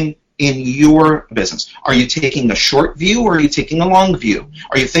same thing in your business. Are you taking a short view or are you taking a long view?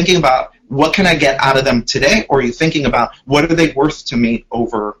 Are you thinking about what can I get out of them today, or are you thinking about what are they worth to me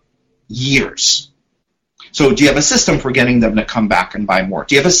over years? So do you have a system for getting them to come back and buy more?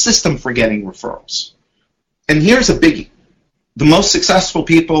 Do you have a system for getting referrals? And here's a biggie. The most successful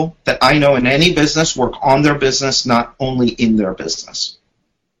people that I know in any business work on their business, not only in their business.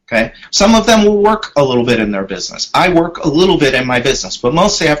 Okay? Some of them will work a little bit in their business. I work a little bit in my business, but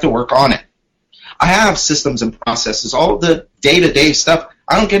mostly I have to work on it. I have systems and processes, all the day-to-day stuff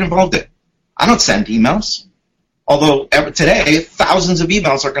I don't get involved in. I don't send emails. Although today, thousands of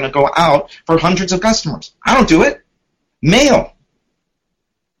emails are going to go out for hundreds of customers. I don't do it. Mail.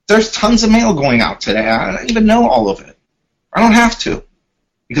 There's tons of mail going out today. I don't even know all of it. I don't have to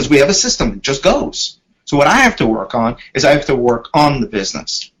because we have a system. It just goes. So what I have to work on is I have to work on the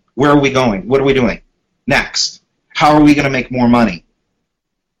business. Where are we going? What are we doing next? How are we going to make more money?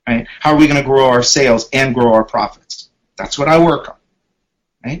 Right? How are we going to grow our sales and grow our profits? That's what I work on.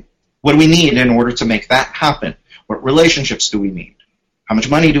 Right? What do we need in order to make that happen? What relationships do we need? How much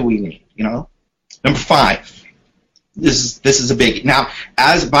money do we need? You know? Number 5. This is a biggie. Now,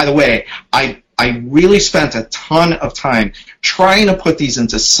 by the way, I really spent a ton of time trying to put these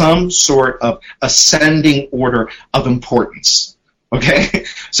into some sort of ascending order of importance. Okay?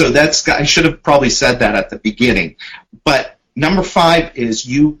 So I should have probably said that at the beginning. But number 5 is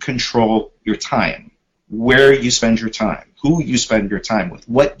you control your time. Where you spend your time, who you spend your time with,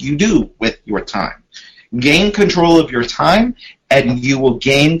 what you do with your time. Gain control of your time, and you will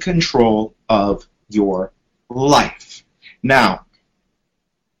gain control of your life. Now,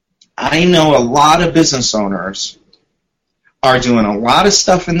 I know a lot of business owners are doing a lot of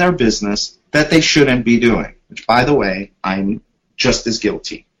stuff in their business that they shouldn't be doing, which, by the way, I'm just as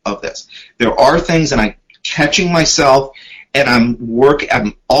guilty of this. There are things, and I'm catching myself, and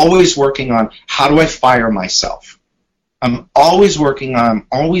I'm always working on how do I fire myself. I'm always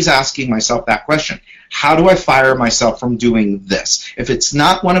asking myself that question. How do I fire myself from doing this? If it's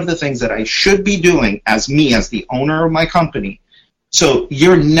not one of the things that I should be doing as the owner of my company, so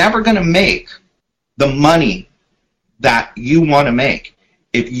you're never going to make the money that you want to make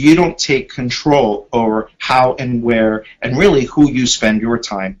if you don't take control over how and where and really who you spend your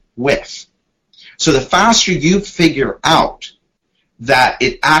time with. So the faster you figure out that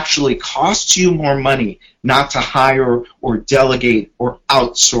it actually costs you more money not to hire or delegate or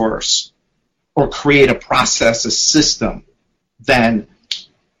outsource or create a process, a system, then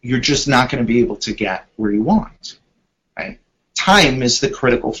you're just not going to be able to get where you want. Right? Time is the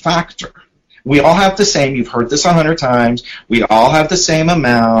critical factor. We all have the same, you've heard this 100 times, we all have the same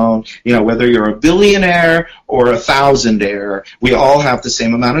amount, whether you're a billionaire or a thousandaire, we all have the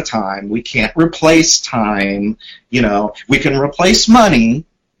same amount of time. We can't replace time, we can replace money,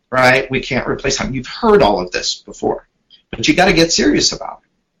 right? We can't replace time. You've heard all of this before, but you got to get serious about it.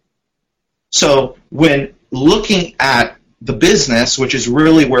 So when looking at the business, which is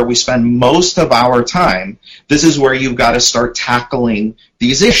really where we spend most of our time, this is where you've got to start tackling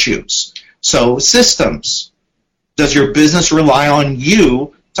these issues. So systems. Does your business rely on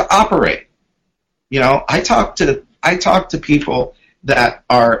you to operate? I talk to people that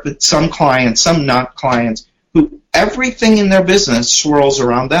are some clients, some not clients, who everything in their business swirls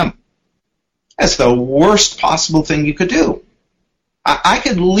around them. That's the worst possible thing you could do. I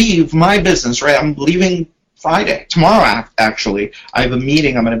could leave my business, right? I'm leaving Friday. Tomorrow, actually, I have a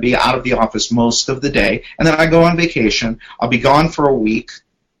meeting. I'm going to be out of the office most of the day, and then I go on vacation. I'll be gone for a week.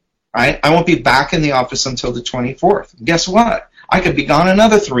 right? I won't be back in the office until the 24th. Guess what? I could be gone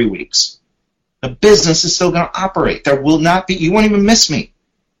another 3 weeks. The business is still going to operate. There will not be, you won't even miss me.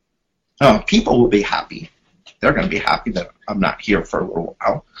 No, people will be happy. They're going to be happy that I'm not here for a little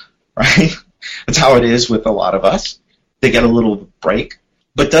while, right? That's how it is with a lot of us. They get a little break.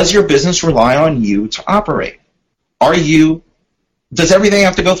 But does your business rely on you to operate? Does everything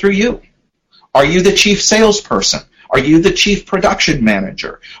have to go through you? Are you the chief salesperson? Are you the chief production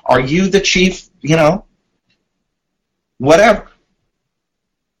manager? Are you the chief, whatever?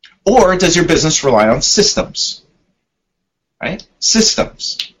 Or does your business rely on systems? Right?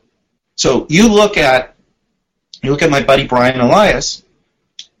 Systems. So you look at my buddy Brian Elias,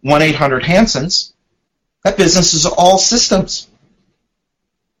 1-800-Hansons. That business is all systems.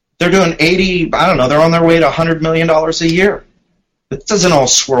 They're doing they're on their way to $100 million a year. It doesn't all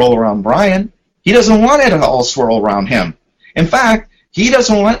swirl around Brian. He doesn't want it to all swirl around him. In fact, he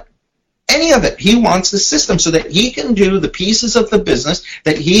doesn't want any of it. He wants the system so that he can do the pieces of the business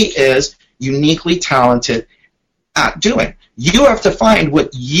that he is uniquely talented at doing. You have to find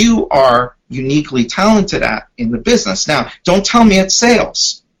what you are uniquely talented at in the business. Now, don't tell me it's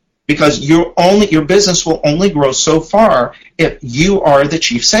sales, because your business will only grow so far if you are the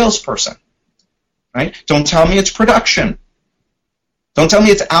chief salesperson. Right? Don't tell me it's production. Don't tell me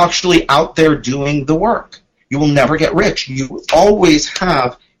it's actually out there doing the work. You will never get rich. You will always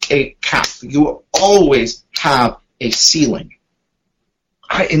have a cap. You will always have a ceiling.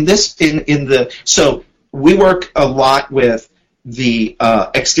 So we work a lot with the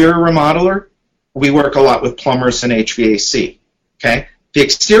exterior remodeler. We work a lot with plumbers and HVAC. Okay, the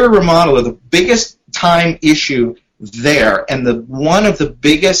exterior remodeler, the biggest time issue there, and one of the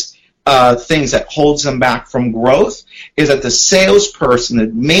biggest things that holds them back from growth is that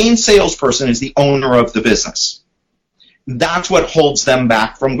the main salesperson is the owner of the business. That's what holds them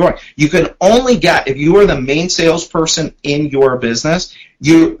back from growing. You can only get, if you are the main salesperson in your business,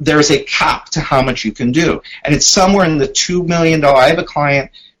 there's a cap to how much you can do. And it's somewhere in the $2 million. I have a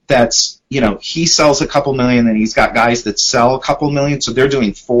client that's, he sells a couple million, and he's got guys that sell a couple million, so they're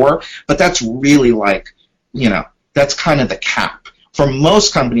doing 4. But that's really that's kind of the cap. For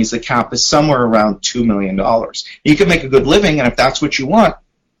most companies, the cap is somewhere around $2 million. You can make a good living, and if that's what you want,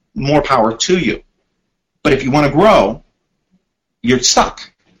 more power to you. But if you want to grow, you're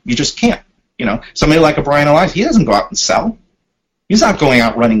stuck. You just can't. Somebody like a Brian Elias, he doesn't go out and sell. He's not going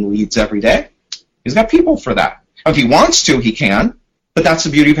out running leads every day. He's got people for that. If he wants to, he can. But that's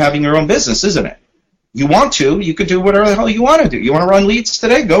the beauty of having your own business, isn't it? You want to, you could do whatever the hell you want to do. You want to run leads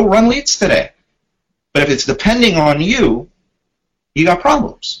today? Go run leads today. But if it's depending on you, you got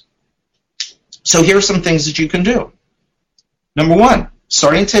problems. So here's some things that you can do. Number 1,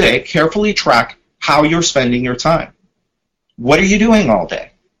 starting today, carefully track how you're spending your time. What are you doing all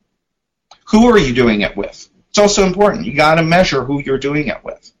day? Who are you doing it with? It's also important. You got to measure who you're doing it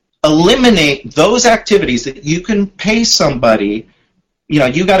with. Eliminate those activities that you can pay somebody.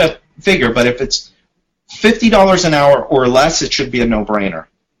 You got to figure, but if it's $50 an hour or less, it should be a no-brainer.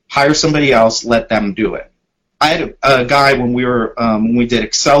 Hire somebody else, let them do it. I had a guy when we did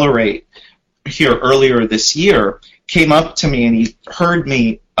Accelerate here earlier this year, came up to me and he heard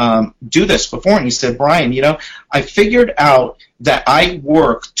me do this before, and he said, Brian, I figured out that I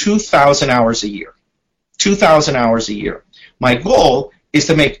work 2,000 hours a year. 2,000 hours a year. My goal is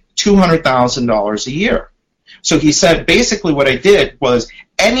to make $200,000 a year. So he said, basically what I did was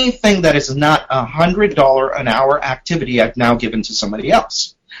anything that is not a $100 an hour activity, I've now given to somebody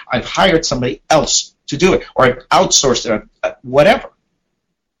else. I've hired somebody else to do it, or I've outsourced it, whatever.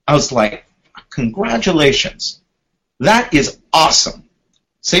 I was like, congratulations. That is awesome.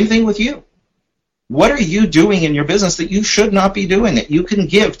 Same thing with you. What are you doing in your business that you should not be doing, that you can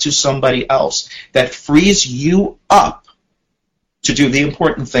give to somebody else, that frees you up to do the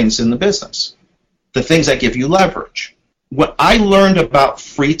important things in the business, the things that give you leverage? What I learned about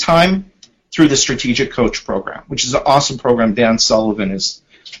free time through the Strategic Coach program, which is an awesome program. Dan Sullivan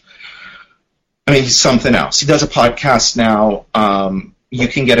he's something else. He does a podcast now. You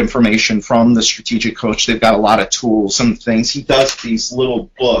can get information from the Strategic Coach. They've got a lot of tools and things. He does these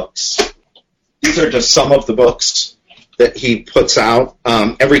little books. These are just some of the books that he puts out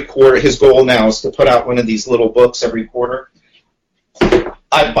every quarter. His goal now is to put out one of these little books every quarter.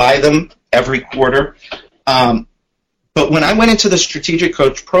 I buy them every quarter. But when I went into the Strategic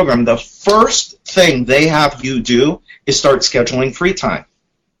Coach program, the first thing they have you do is start scheduling free time.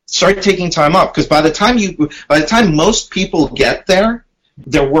 Start taking time off, because by the time most people get there,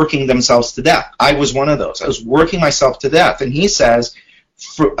 they're working themselves to death. I was one of those. I was working myself to death. And he says,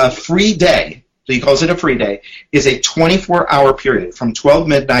 for a free day, so he calls it a free day, is a 24-hour period from 12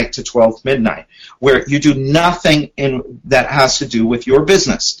 midnight to 12 midnight where you do nothing that has to do with your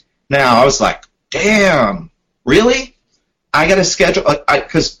business. Now, I was like, damn, really? I got to schedule,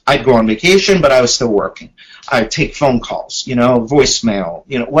 because I'd go on vacation, but I was still working. I'd take phone calls,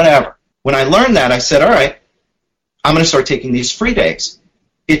 voicemail, whatever. When I learned that, I said, all right, I'm going to start taking these free days.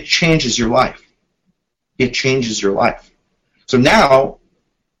 It changes your life. It changes your life. So now,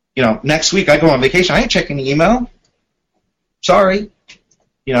 next week I go on vacation. I ain't checking the email. Sorry,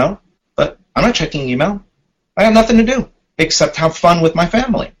 but I'm not checking email. I have nothing to do except have fun with my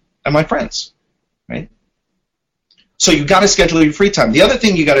family and my friends, right? So you got to schedule your free time. The other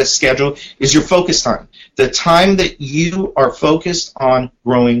thing you got to schedule is your focus time, the time that you are focused on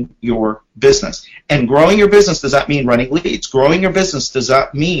growing your business. And growing your business, does that mean running leads? Growing your business, does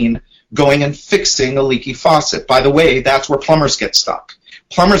that mean going and fixing a leaky faucet? By the way, that's where plumbers get stuck.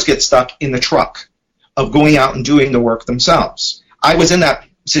 Plumbers get stuck in the truck of going out and doing the work themselves. I was in that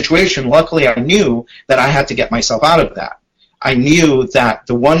situation. Luckily, I knew that I had to get myself out of that. I knew that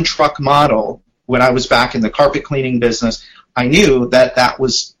the one truck model, when I was back in the carpet cleaning business, I knew that that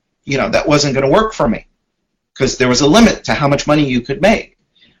wasn't going to work for me because there was a limit to how much money you could make.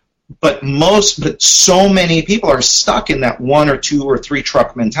 But so many people are stuck in that 1 or 2 or 3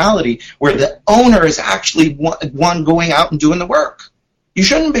 truck mentality where the owner is actually one going out and doing the work. You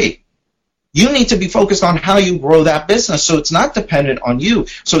shouldn't be. You need to be focused on how you grow that business so it's not dependent on you.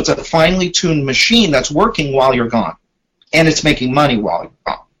 So it's a finely tuned machine that's working while you're gone. And it's making money while you're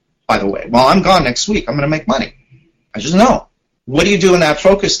gone. By the way, while I'm gone next week, I'm going to make money. I just know. What do you do in that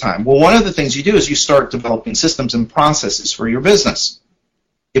focus time? Well, one of the things you do is you start developing systems and processes for your business.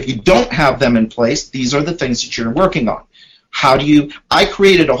 If you don't have them in place, these are the things that you're working on. I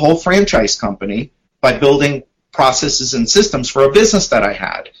created a whole franchise company by building processes and systems for a business that I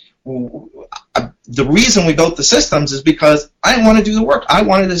had. The reason we built the systems is because I didn't want to do the work. I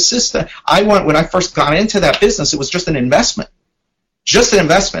wanted a system. When I first got into that business, it was just an investment. Just an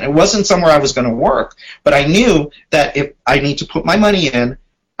investment. It wasn't somewhere I was going to work, but I knew that if I need to put my money in,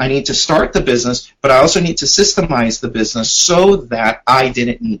 I need to start the business, but I also need to systemize the business so that I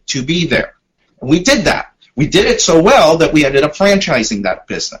didn't need to be there. And we did that. We did it so well that we ended up franchising that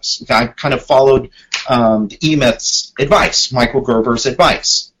business. I kind of followed the E-Myth's advice, Michael Gerber's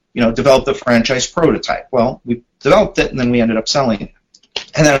advice, develop the franchise prototype. Well, we developed it, and then we ended up selling it.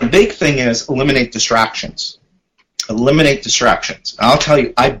 And then a big thing is eliminate distractions. Eliminate distractions. I'll tell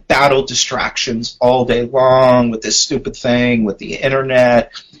you, I battle distractions all day long with this stupid thing, with the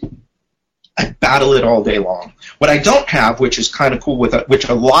internet. I battle it all day long. What I don't have, which is kind of cool, which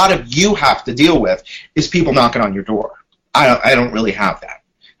a lot of you have to deal with, is people knocking on your door. I don't really have that.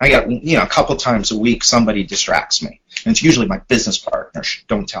 I got, a couple times a week somebody distracts me. And it's usually my business partner.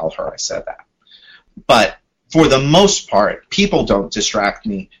 Don't tell her I said that. But for the most part, people don't distract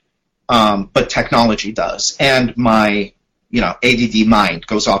me. But technology does, and my, ADD mind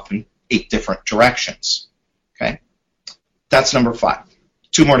goes off in 8 different directions. Okay, that's number 5.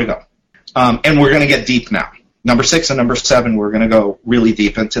 2 more to go, and we're going to get deep now. Number 6 and number 7, we're going to go really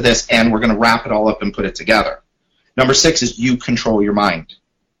deep into this, and we're going to wrap it all up and put it together. Number 6 is you control your mind.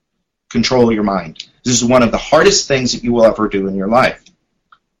 Control your mind. This is one of the hardest things that you will ever do in your life.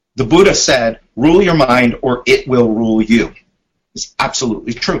 The Buddha said, "Rule your mind, or it will rule you." It's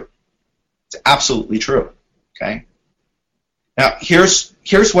absolutely true. It's absolutely true, okay? Now, here's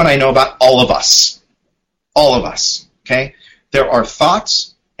what I know about all of us. All of us, okay? There are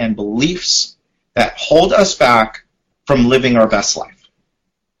thoughts and beliefs that hold us back from living our best life.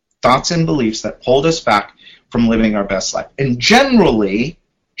 Thoughts and beliefs that hold us back from living our best life. And generally,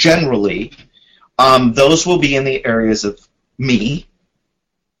 those will be in the areas of me,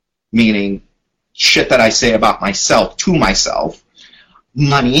 meaning shit that I say about myself to myself,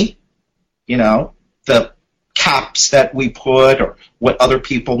 money, the caps that we put or what other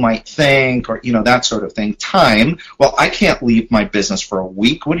people might think or, that sort of thing. Time, well, I can't leave my business for a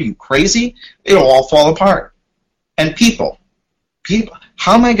week. What are you, crazy? It'll all fall apart. And people,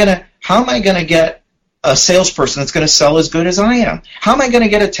 how am I gonna get a salesperson that's going to sell as good as I am? How am I going to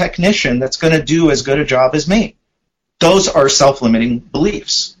get a technician that's going to do as good a job as me? Those are self-limiting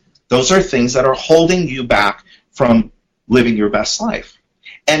beliefs. Those are things that are holding you back from living your best life.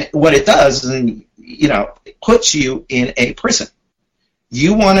 And what it does is, it puts you in a prison.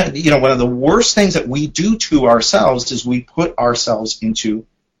 You want to, one of the worst things that we do to ourselves is we put ourselves into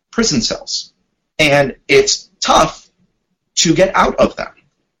prison cells. And it's tough to get out of them.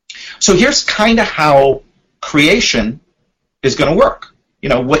 So here's kind of how creation is going to work.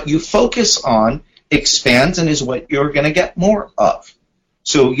 What you focus on expands and is what you're going to get more of.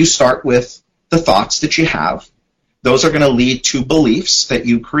 So you start with the thoughts that you have. Those are going to lead to beliefs that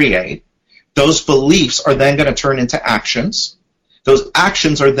you create. Those beliefs are then going to turn into actions. Those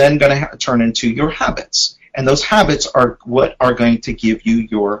actions are then going to turn into your habits. And those habits are what are going to give you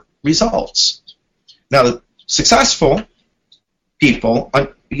your results. Now, the successful people,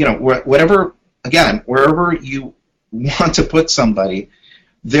 wherever you want to put somebody,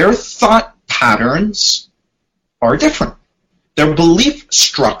 their thought patterns are different. Their belief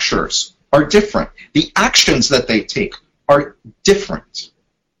structures are different. The actions that they take are different,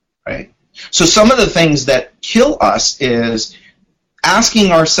 right? So some of the things that kill us is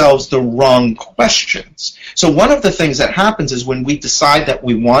asking ourselves the wrong questions. So one of the things that happens is when we decide that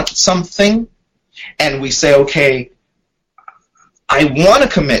we want something and we say, okay, I want to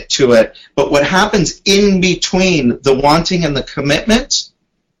commit to it, but what happens in between the wanting and the commitment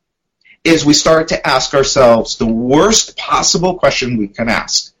is we start to ask ourselves the worst possible question we can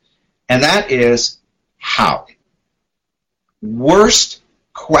ask, and that is, how? Worst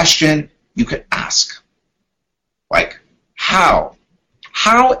question you could ask. Like, how?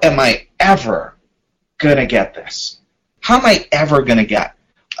 How am I ever going to get this? How am I ever going to get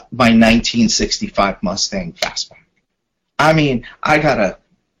my 1965 Mustang Fastback? I mean, I got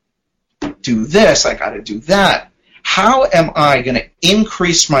to do this, I got to do that. How am I going to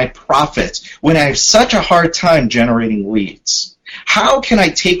increase my profits when I have such a hard time generating leads? How can I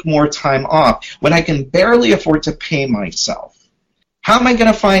take more time off when I can barely afford to pay myself? How am I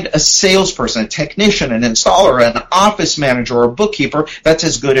going to find a salesperson, a technician, an installer, an office manager, or a bookkeeper that's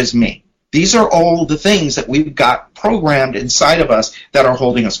as good as me? These are all the things that we've got programmed inside of us that are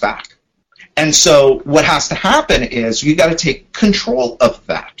holding us back. And so what has to happen is you got to take control of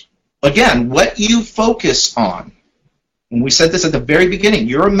that. Again, what you focus on, and we said this at the very beginning,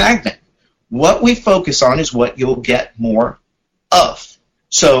 you're a magnet. What we focus on is what you'll get more of.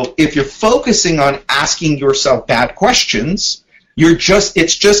 So if you're focusing on asking yourself bad questions,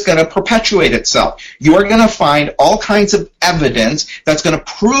 it's just going to perpetuate itself. You're going to find all kinds of evidence that's going to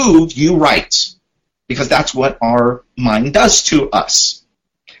prove you right, because that's what our mind does to us.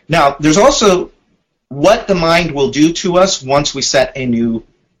 Now, there's also what the mind will do to us once we set a new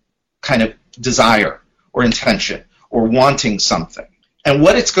kind of desire or intention or wanting something. And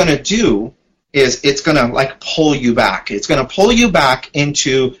what it's going to do is it's going to pull you back. It's going to pull you back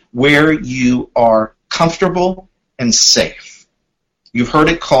into where you are comfortable and safe. You've heard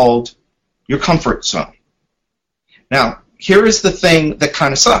it called your comfort zone. Now, here is the thing that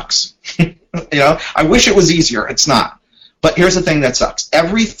kind of sucks. I wish it was easier. It's not. But here's the thing that sucks.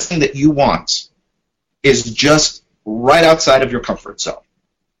 Everything that you want is just right outside of your comfort zone.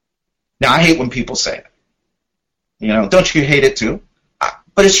 Now, I hate when people say it. Don't you hate it too?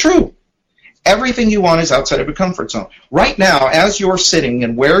 But it's true. Everything you want is outside of your comfort zone. Right now, as you're sitting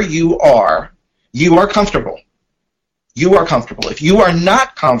and where you are comfortable. You are comfortable. If you are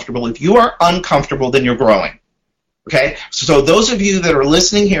not comfortable, if you are uncomfortable, then you're growing. Okay? So those of you that are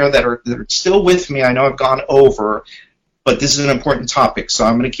listening here that are still with me, I know I've gone over, but this is an important topic, so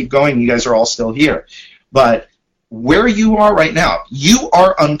I'm going to keep going. You guys are all still here. But where you are right now, you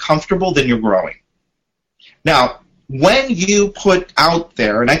are uncomfortable, then you're growing. Now, when you put out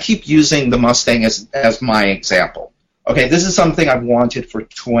there, and I keep using the Mustang as my example. Okay, this is something I've wanted for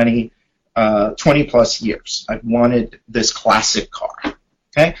 20 plus years. I've wanted this classic car,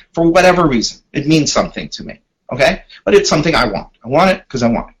 okay, for whatever reason. It means something to me, okay, but it's something I want. I want it because I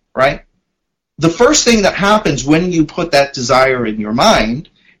want it, right? The first thing that happens when you put that desire in your mind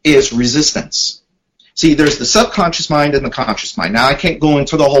is resistance. See, there's the subconscious mind and the conscious mind. Now, I can't go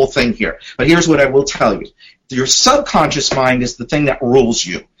into the whole thing here, but here's what I will tell you. Your subconscious mind is the thing that rules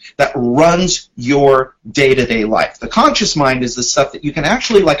you, that runs your day-to-day life. The conscious mind is the stuff that you can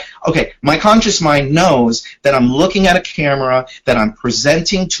actually okay, my conscious mind knows that I'm looking at a camera, that I'm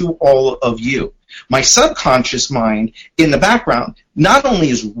presenting to all of you. My subconscious mind in the background not only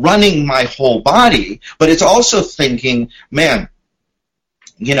is running my whole body, but it's also thinking, man,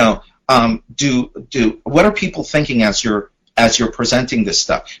 what are people thinking as you're presenting this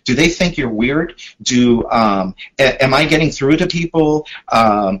stuff? Do they think you're weird? Am I getting through to people?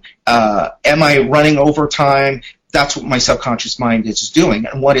 Am I running overtime? That's what my subconscious mind is doing.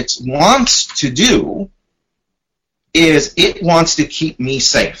 And what it wants to do is it wants to keep me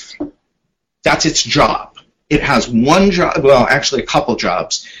safe. That's its job. It has one job, well, actually a couple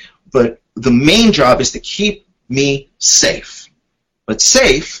jobs, but the main job is to keep me safe. But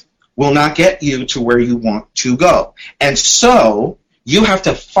safe will not get you to where you want to go. And so you have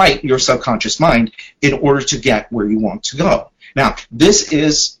to fight your subconscious mind in order to get where you want to go. Now, this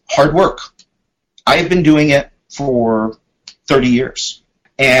is hard work. I have been doing it for 30 years.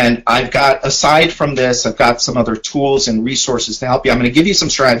 And I've got, aside from this, I've got some other tools and resources to help you. I'm going to give you some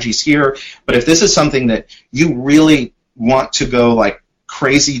strategies here, but if this is something that you really want to go like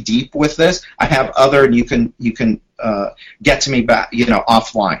crazy deep with this, I have other, and you can get to me back,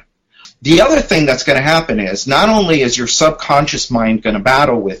 offline. The other thing that's going to happen is not only is your subconscious mind going to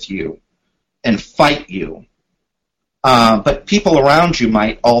battle with you and fight you, but people around you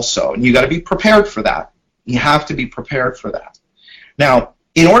might also, and you got to be prepared for that. You have to be prepared for that. Now,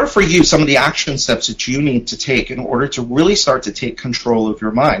 in order for you, some of the action steps that you need to take in order to really start to take control of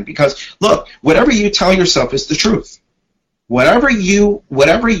your mind, because look, whatever you tell yourself is the truth. Whatever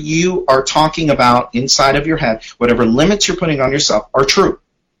you are talking about inside of your head, whatever limits you're putting on yourself are true.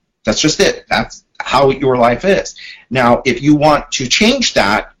 That's just it. That's how your life is. Now, if you want to change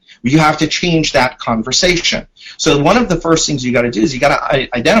that, you have to change that conversation. So one of the first things you got to do is you got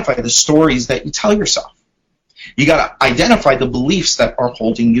to identify the stories that you tell yourself. You got to identify the beliefs that are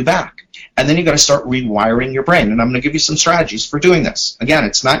holding you back. And then you got to start rewiring your brain. And I'm going to give you some strategies for doing this. Again,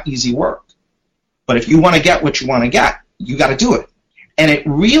 it's not easy work. But if you want to get what you want to get, you got to do it. And it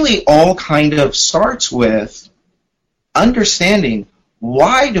really all kind of starts with understanding,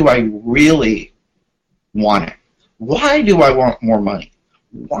 why do I really want it? Why do I want more money?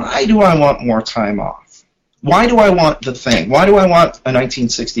 Why do I want more time off? Why do I want the thing? Why do I want a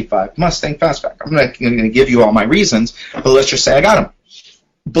 1965 Mustang Fastback? I'm not going to give you all my reasons, but let's just say I got them.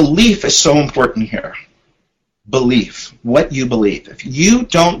 Belief is so important here. Belief, what you believe. If you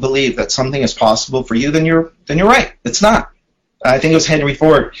don't believe that something is possible for you, then you're right. It's not. I think it was Henry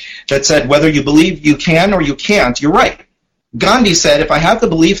Ford that said, whether you believe you can or you can't, you're right. Gandhi said, if I have the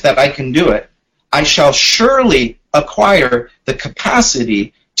belief that I can do it, I shall surely acquire the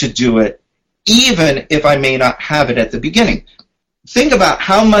capacity to do it, even if I may not have it at the beginning. Think about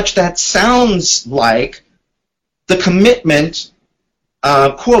how much that sounds like the commitment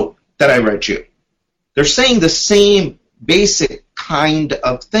quote that I read you. They're saying the same basic kind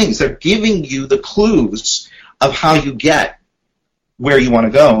of things. They're giving you the clues of how you get where you want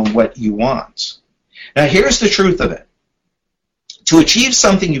to go and what you want. Now, here's the truth of it. To achieve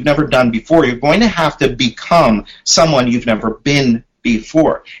something you've never done before, you're going to have to become someone you've never been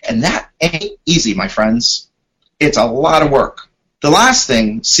before. And that ain't easy, my friends. It's a lot of work. The last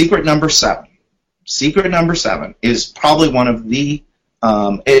thing, secret number 7. Secret number 7 is probably one of the,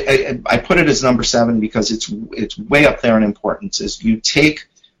 I put it as number 7 because it's way up there in importance, is you take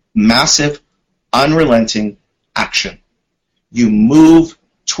massive, unrelenting action. You move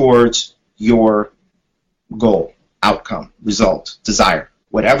towards your goal, outcome, result, desire,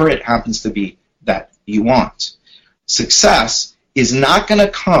 whatever it happens to be that you want. Success is not going to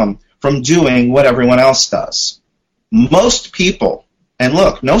come from doing what everyone else does. Most people, and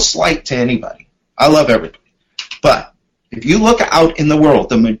look, no slight to anybody, I love everybody, but if you look out in the world,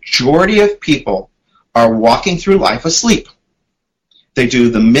 the majority of people are walking through life asleep. They do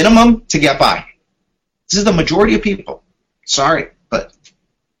the minimum to get by. This is the majority of people. Sorry, but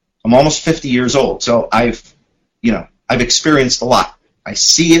I'm almost 50 years old, so I've experienced a lot. I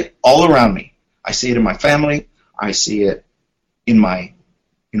see it all around me. I see it in my family. I see it in my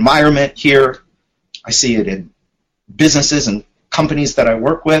environment here. I see it in businesses and companies that I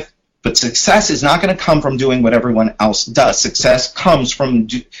work with. But success is not going to come from doing what everyone else does. Success comes from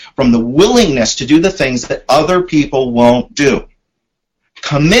the willingness to do the things that other people won't do.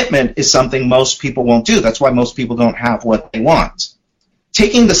 Commitment is something most people won't do. That's why most people don't have what they want.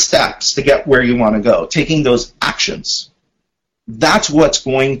 Taking the steps to get where you want to go, taking those actions, that's what's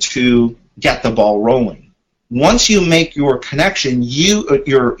going to get the ball rolling. Once you make your connection,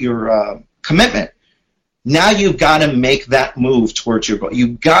 your commitment, now you've got to make that move towards your goal.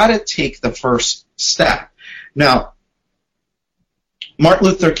 You've got to take the first step. Now, Martin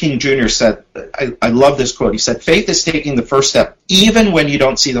Luther King Jr. said, I love this quote, he said, faith is taking the first step even when you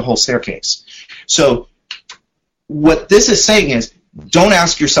don't see the whole staircase. So what this is saying is, don't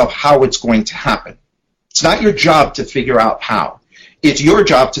ask yourself how it's going to happen. It's not your job to figure out how. It's your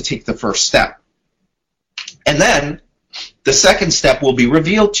job to take the first step. And then the second step will be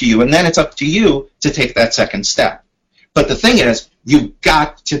revealed to you, and then it's up to you to take that second step. But the thing is, you've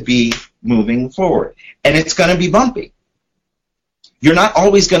got to be moving forward, and it's going to be bumpy. You're not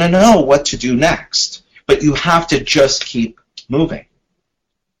always going to know what to do next, but you have to just keep moving.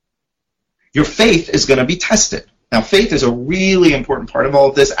 Your faith is going to be tested. Now, faith is a really important part of all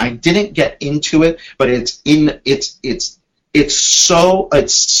of this. I didn't get into it, but it's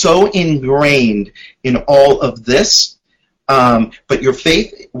so ingrained in all of this. But your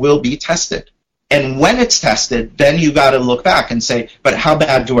faith will be tested. And when it's tested, then you got to look back and say, but how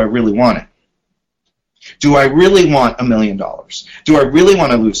bad do I really want it? Do I really want $1 million? Do I really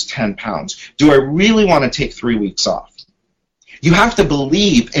want to lose 10 pounds? Do I really want to take 3 weeks off? You have to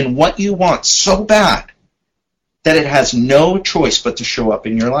believe in what you want so bad that it has no choice but to show up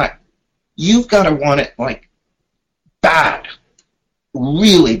in your life. You've got to want it like bad,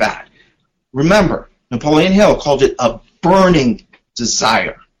 really bad. Remember, Napoleon Hill called it a burning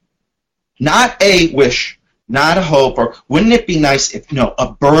desire. Not a wish, not a hope, or wouldn't it be nice if, no,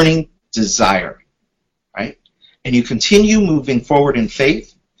 a burning desire, right? And you continue moving forward in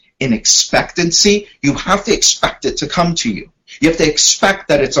faith, in expectancy. You have to expect it to come to you. You have to expect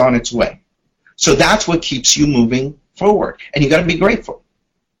that it's on its way. So that's what keeps you moving forward. And you got to be grateful.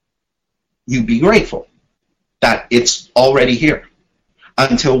 You be grateful that it's already here.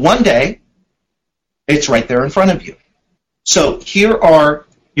 Until one day, it's right there in front of you. So here are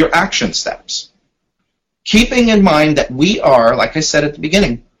your action steps. Keeping in mind that we are, like I said at the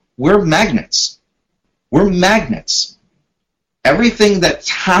beginning, we're magnets. We're magnets. Everything that's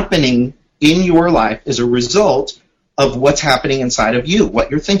happening in your life is a result of what's happening inside of you, what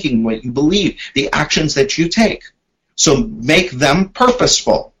you're thinking, what you believe, the actions that you take. So make them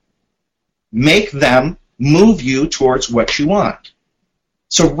purposeful. Make them move you towards what you want.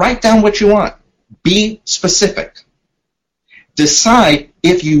 So write down what you want. Be specific. Decide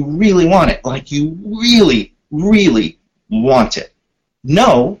if you really want it, like you really, really want it.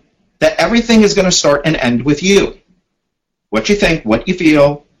 Know that everything is going to start and end with you. What you think, what you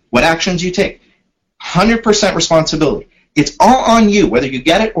feel, what actions you take. 100% responsibility. It's all on you, whether you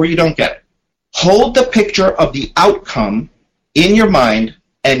get it or you don't get it. Hold the picture of the outcome in your mind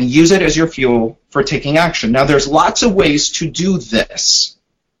and use it as your fuel for taking action. Now, there's lots of ways to do this,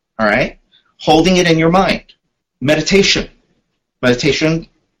 all right? Holding it in your mind. Meditation. Meditation,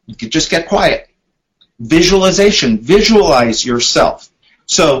 you can just get quiet. Visualization. Visualize yourself.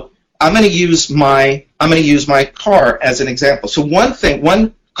 So I'm going to use my car as an example. So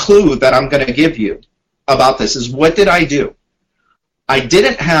one clue that I'm going to give you about this is, what did I do? I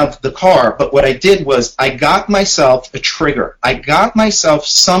didn't have the car, but what I did was I got myself a trigger. I got myself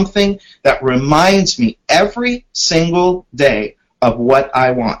something that reminds me every single day of what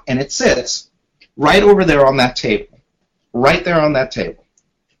I want. And it sits right over there on that table. Right there on that table.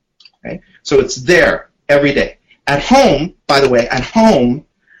 Okay? So it's there every day. At home, by the way, at home,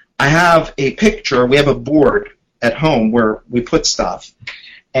 I have a picture. We have a board at home where we put stuff.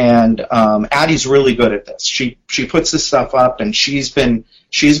 And Addie's really good at this. She puts this stuff up, and she's been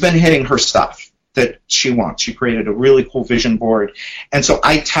hitting her stuff that she wants. She created a really cool vision board. And so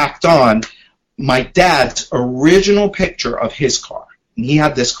I tacked on my dad's original picture of his car. And he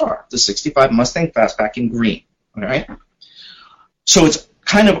had this car, the 65 Mustang Fastback in green. All right? So it's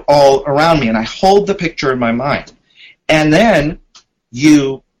kind of all around me, and I hold the picture in my mind. And then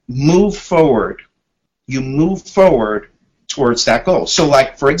you move forward. You move forward towards that goal. So,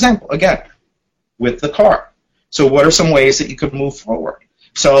 like, for example, again, with the car. So what are some ways that you could move forward?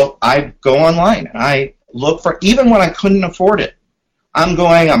 So I go online, and I look for, even when I couldn't afford it, I'm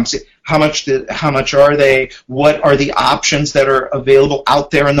saying, how much are they? What are the options that are available out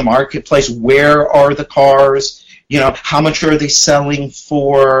there in the marketplace? Where are the cars? How much are they selling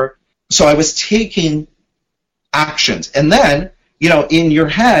for? So I was taking actions. And then, in your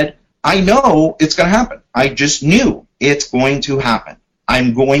head, I know it's going to happen. I just knew it's going to happen.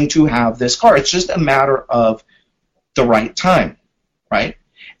 I'm going to have this car. It's just a matter of the right time, right?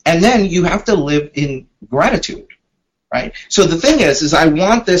 And then you have to live in gratitude, right? So the thing is I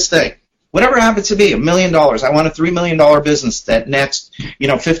want this thing. Whatever it happens to be, $1 million. I want a $3 million business that nets,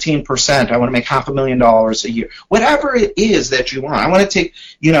 15%. I want to make $500,000 a year. Whatever it is that you want. I want to take,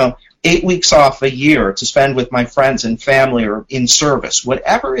 8 weeks off a year to spend with my friends and family or in service.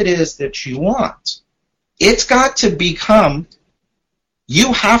 Whatever it is that you want, it's got to become,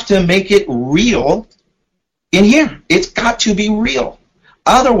 you have to make it real in here. It's got to be real.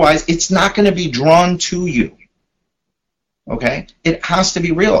 Otherwise, it's not going to be drawn to you. Okay? It has to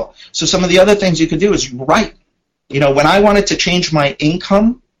be real. So some of the other things you could do is write. When I wanted to change my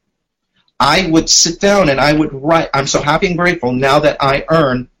income, I would sit down and I would write, I'm so happy and grateful now that I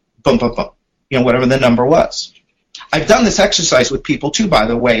earn, boom, boom, boom, whatever the number was. I've done this exercise with people too, by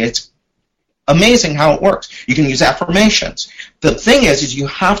the way. It's amazing how it works. You can use affirmations. The thing is you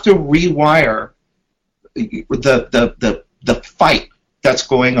have to rewire the fight that's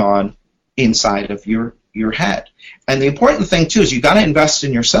going on inside of your head. And the important thing, too, is you got to invest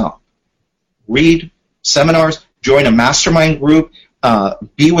in yourself. Read seminars, join a mastermind group,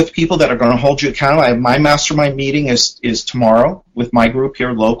 be with people that are going to hold you accountable. My mastermind meeting is tomorrow with my group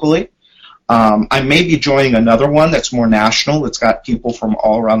here locally. I may be joining another one that's more national, that's got people from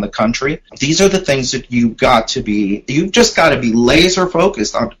all around the country. These are the things that you've just got to be laser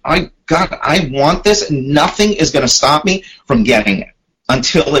focused on. I want this, and nothing is going to stop me from getting it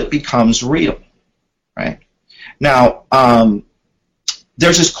until it becomes real, right? Now,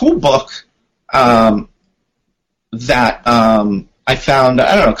 there's this cool book that I found,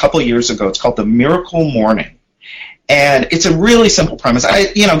 a couple of years ago. It's called The Miracle Morning. And it's a really simple premise.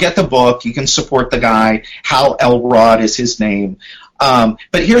 Get the book. You can support the guy. Hal Elrod is his name. But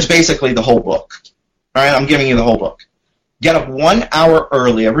here's basically the whole book. All right, I'm giving you the whole book. Get up 1 hour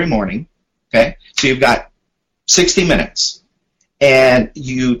early every morning. Okay, so you've got 60 minutes. And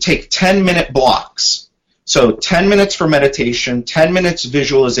you take 10-minute blocks. So 10 minutes for meditation, 10 minutes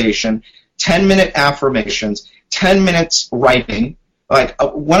visualization, 10-minute affirmations, 10 minutes writing. Like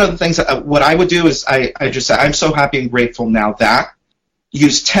one of the things what I would do is I just say, I'm so happy and grateful now that.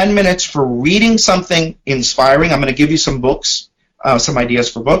 Use 10 minutes for reading something inspiring. I'm going to give you some books, some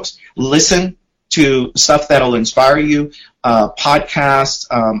ideas for books. Listen to stuff that'll inspire you. Podcasts.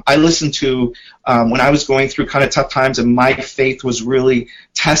 I listened to when I was going through kind of tough times and my faith was really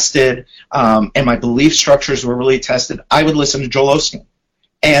tested and my belief structures were really tested. I would listen to Joel Osteen.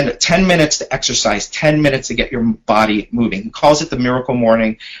 And 10 minutes to exercise, 10 minutes to get your body moving. He calls it the Miracle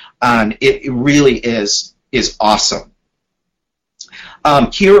Morning, and it really is awesome.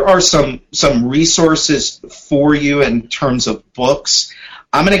 Here are some resources for you in terms of books.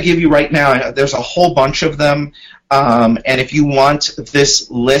 I'm going to give you right now, there's a whole bunch of them, and if you want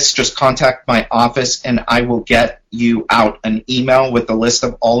this list, just contact my office, and I will get you out an email with the list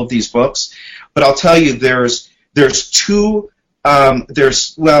of all of these books. But I'll tell you, there's two.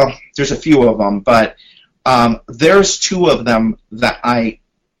 There's a few of them, but there's two of them that I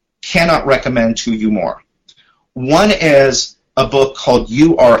cannot recommend to you more. One is a book called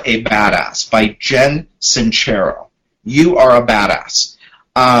You Are a Badass by Jen Sincero. You Are a Badass.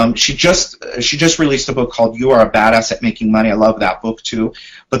 She just released a book called You Are a Badass at Making Money. I love that book too.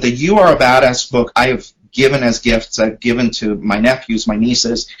 But the You Are a Badass book I have given as gifts. I've given to my nephews, my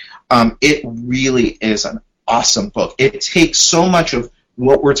nieces. It really is an awesome book. It takes so much of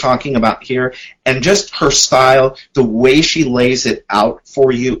what we're talking about here, and just her style, the way she lays it out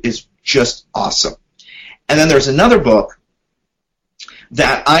for you is just awesome. And then there's another book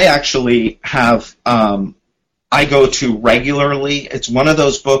that I actually have, I go to regularly. It's one of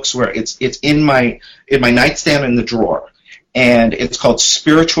those books where it's in my nightstand in the drawer, and it's called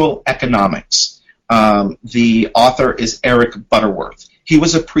Spiritual Economics. The author is Eric Butterworth. He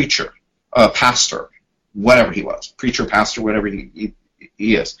was a preacher, a pastor, whatever he was, preacher, pastor, whatever he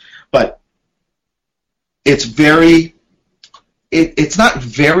is. But it's it's not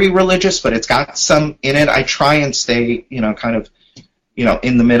very religious, but it's got some in it. I try and stay, kind of,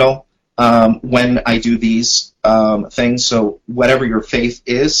 in the middle when I do these things. So whatever your faith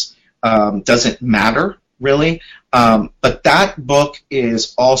is doesn't matter, really. But that book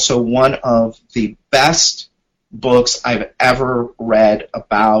is also one of the best books I've ever read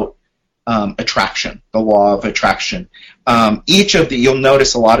about attraction, the law of attraction. You'll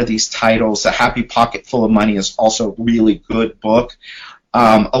notice a lot of these titles. The Happy Pocket Full of Money is also a really good book.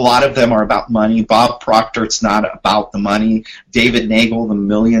 A lot of them are about money. Bob Proctor, it's not about the money. David Nagel, The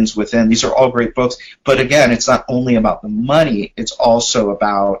Millions Within. These are all great books. But again, it's not only about the money. It's also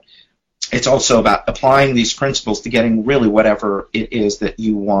about applying these principles to getting really whatever it is that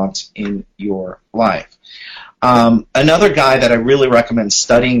you want in your life. Another guy that I really recommend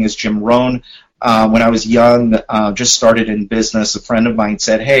studying is Jim Rohn. When I was young, just started in business, a friend of mine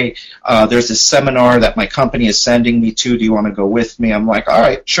said, hey, there's this seminar that my company is sending me to. Do you want to go with me? I'm like, all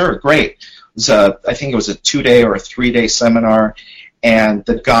right, sure, great. I think it was a 2-day or a 3-day seminar, and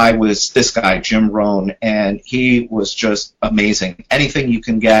the guy was this guy, Jim Rohn, and he was just amazing. Anything you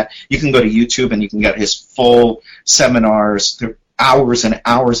can get, you can go to YouTube and you can get his full seminars. They're hours and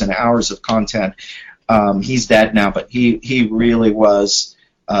hours and hours of content. He's dead now, but he really was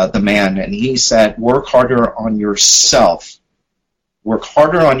the man. And he said, work harder on yourself. Work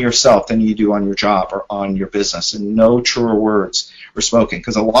harder on yourself than you do on your job or on your business. And no truer words were spoken.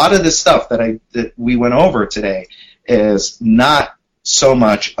 Because a lot of this stuff that we went over today is not so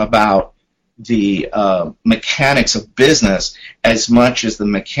much about the mechanics of business as much as the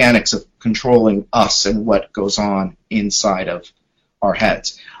mechanics of controlling us and what goes on inside of our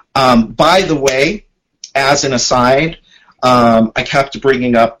heads. By the way, as an aside, I kept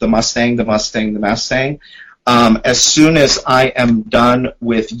bringing up the Mustang. As soon as I am done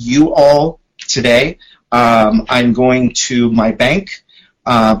with you all today, I'm going to my bank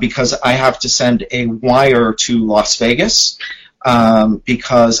because I have to send a wire to Las Vegas.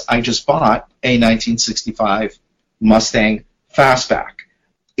 because I just bought a 1965 Mustang Fastback.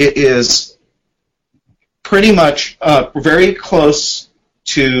 It is pretty much very close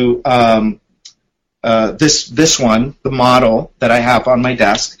to this one, the model that I have on my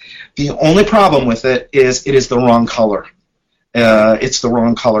desk. The only problem with it is the wrong color. It's the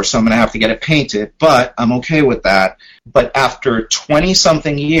wrong color, so I'm going to have to get it painted, but I'm okay with that. But after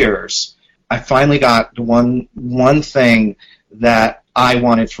 20-something years, I finally got one thing that I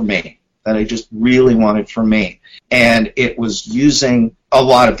wanted for me, that I just really wanted for me. And it was using a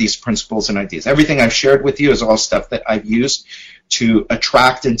lot of these principles and ideas. Everything I've shared with you is all stuff that I've used to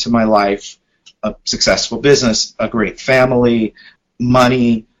attract into my life a successful business, a great family,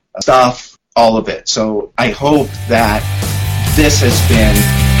 money, stuff, all of it. So I hope that this has been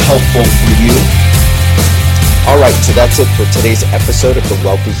helpful for you. All right, so that's it for today's episode of the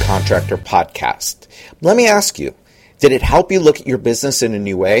Wealthy Contractor Podcast. Let me ask you, did it help you look at your business in a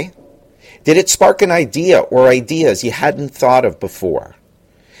new way? Did it spark an idea or ideas you hadn't thought of before?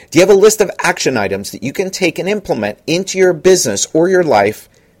 Do you have a list of action items that you can take and implement into your business or your life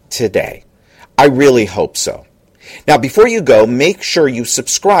today? I really hope so. Now, before you go, make sure you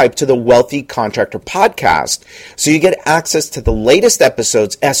subscribe to the Wealthy Contractor Podcast so you get access to the latest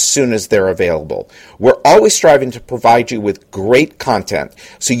episodes as soon as they're available. We're always striving to provide you with great content,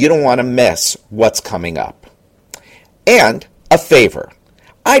 so you don't want to miss what's coming up. And a favor,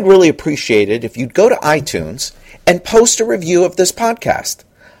 I'd really appreciate it if you'd go to iTunes and post a review of this podcast.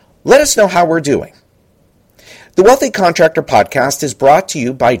 Let us know how we're doing. The Wealthy Contractor Podcast is brought to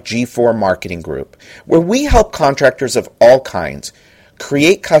you by G4 Marketing Group, where we help contractors of all kinds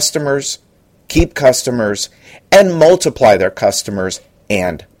create customers, keep customers, and multiply their customers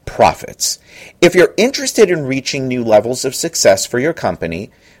and profits. If you're interested in reaching new levels of success for your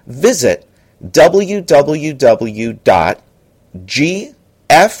company, visit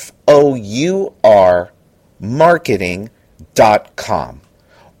www.gfourmarketing.com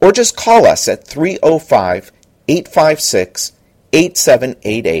or just call us at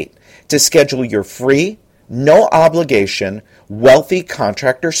 305-856-8788 to schedule your free, no-obligation, Wealthy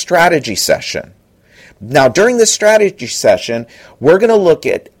Contractor Strategy Session. Now, during this strategy session, we're going to look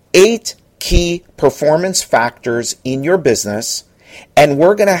at 8 key performance factors in your business, and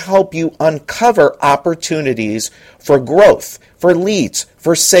we're going to help you uncover opportunities for growth, for leads,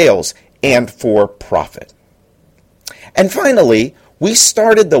 for sales, and for profit. And finally, we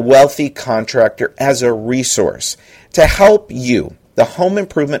started the Wealthy Contractor as a resource to help you, the home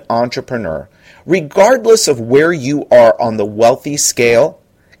improvement entrepreneur, regardless of where you are on the wealthy scale,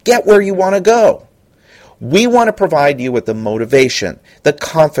 get where you want to go. We want to provide you with the motivation, the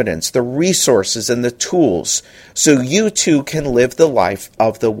confidence, the resources, and the tools so you too can live the life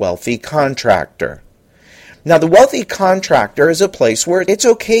of the wealthy contractor. Now, the Wealthy Contractor is a place where it's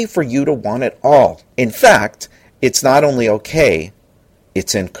okay for you to want it all. In fact, it's not only okay,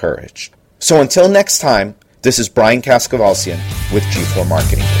 it's encouraged. So until next time, this is Brian Kaskavalciyan with G4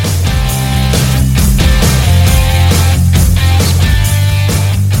 Marketing Group.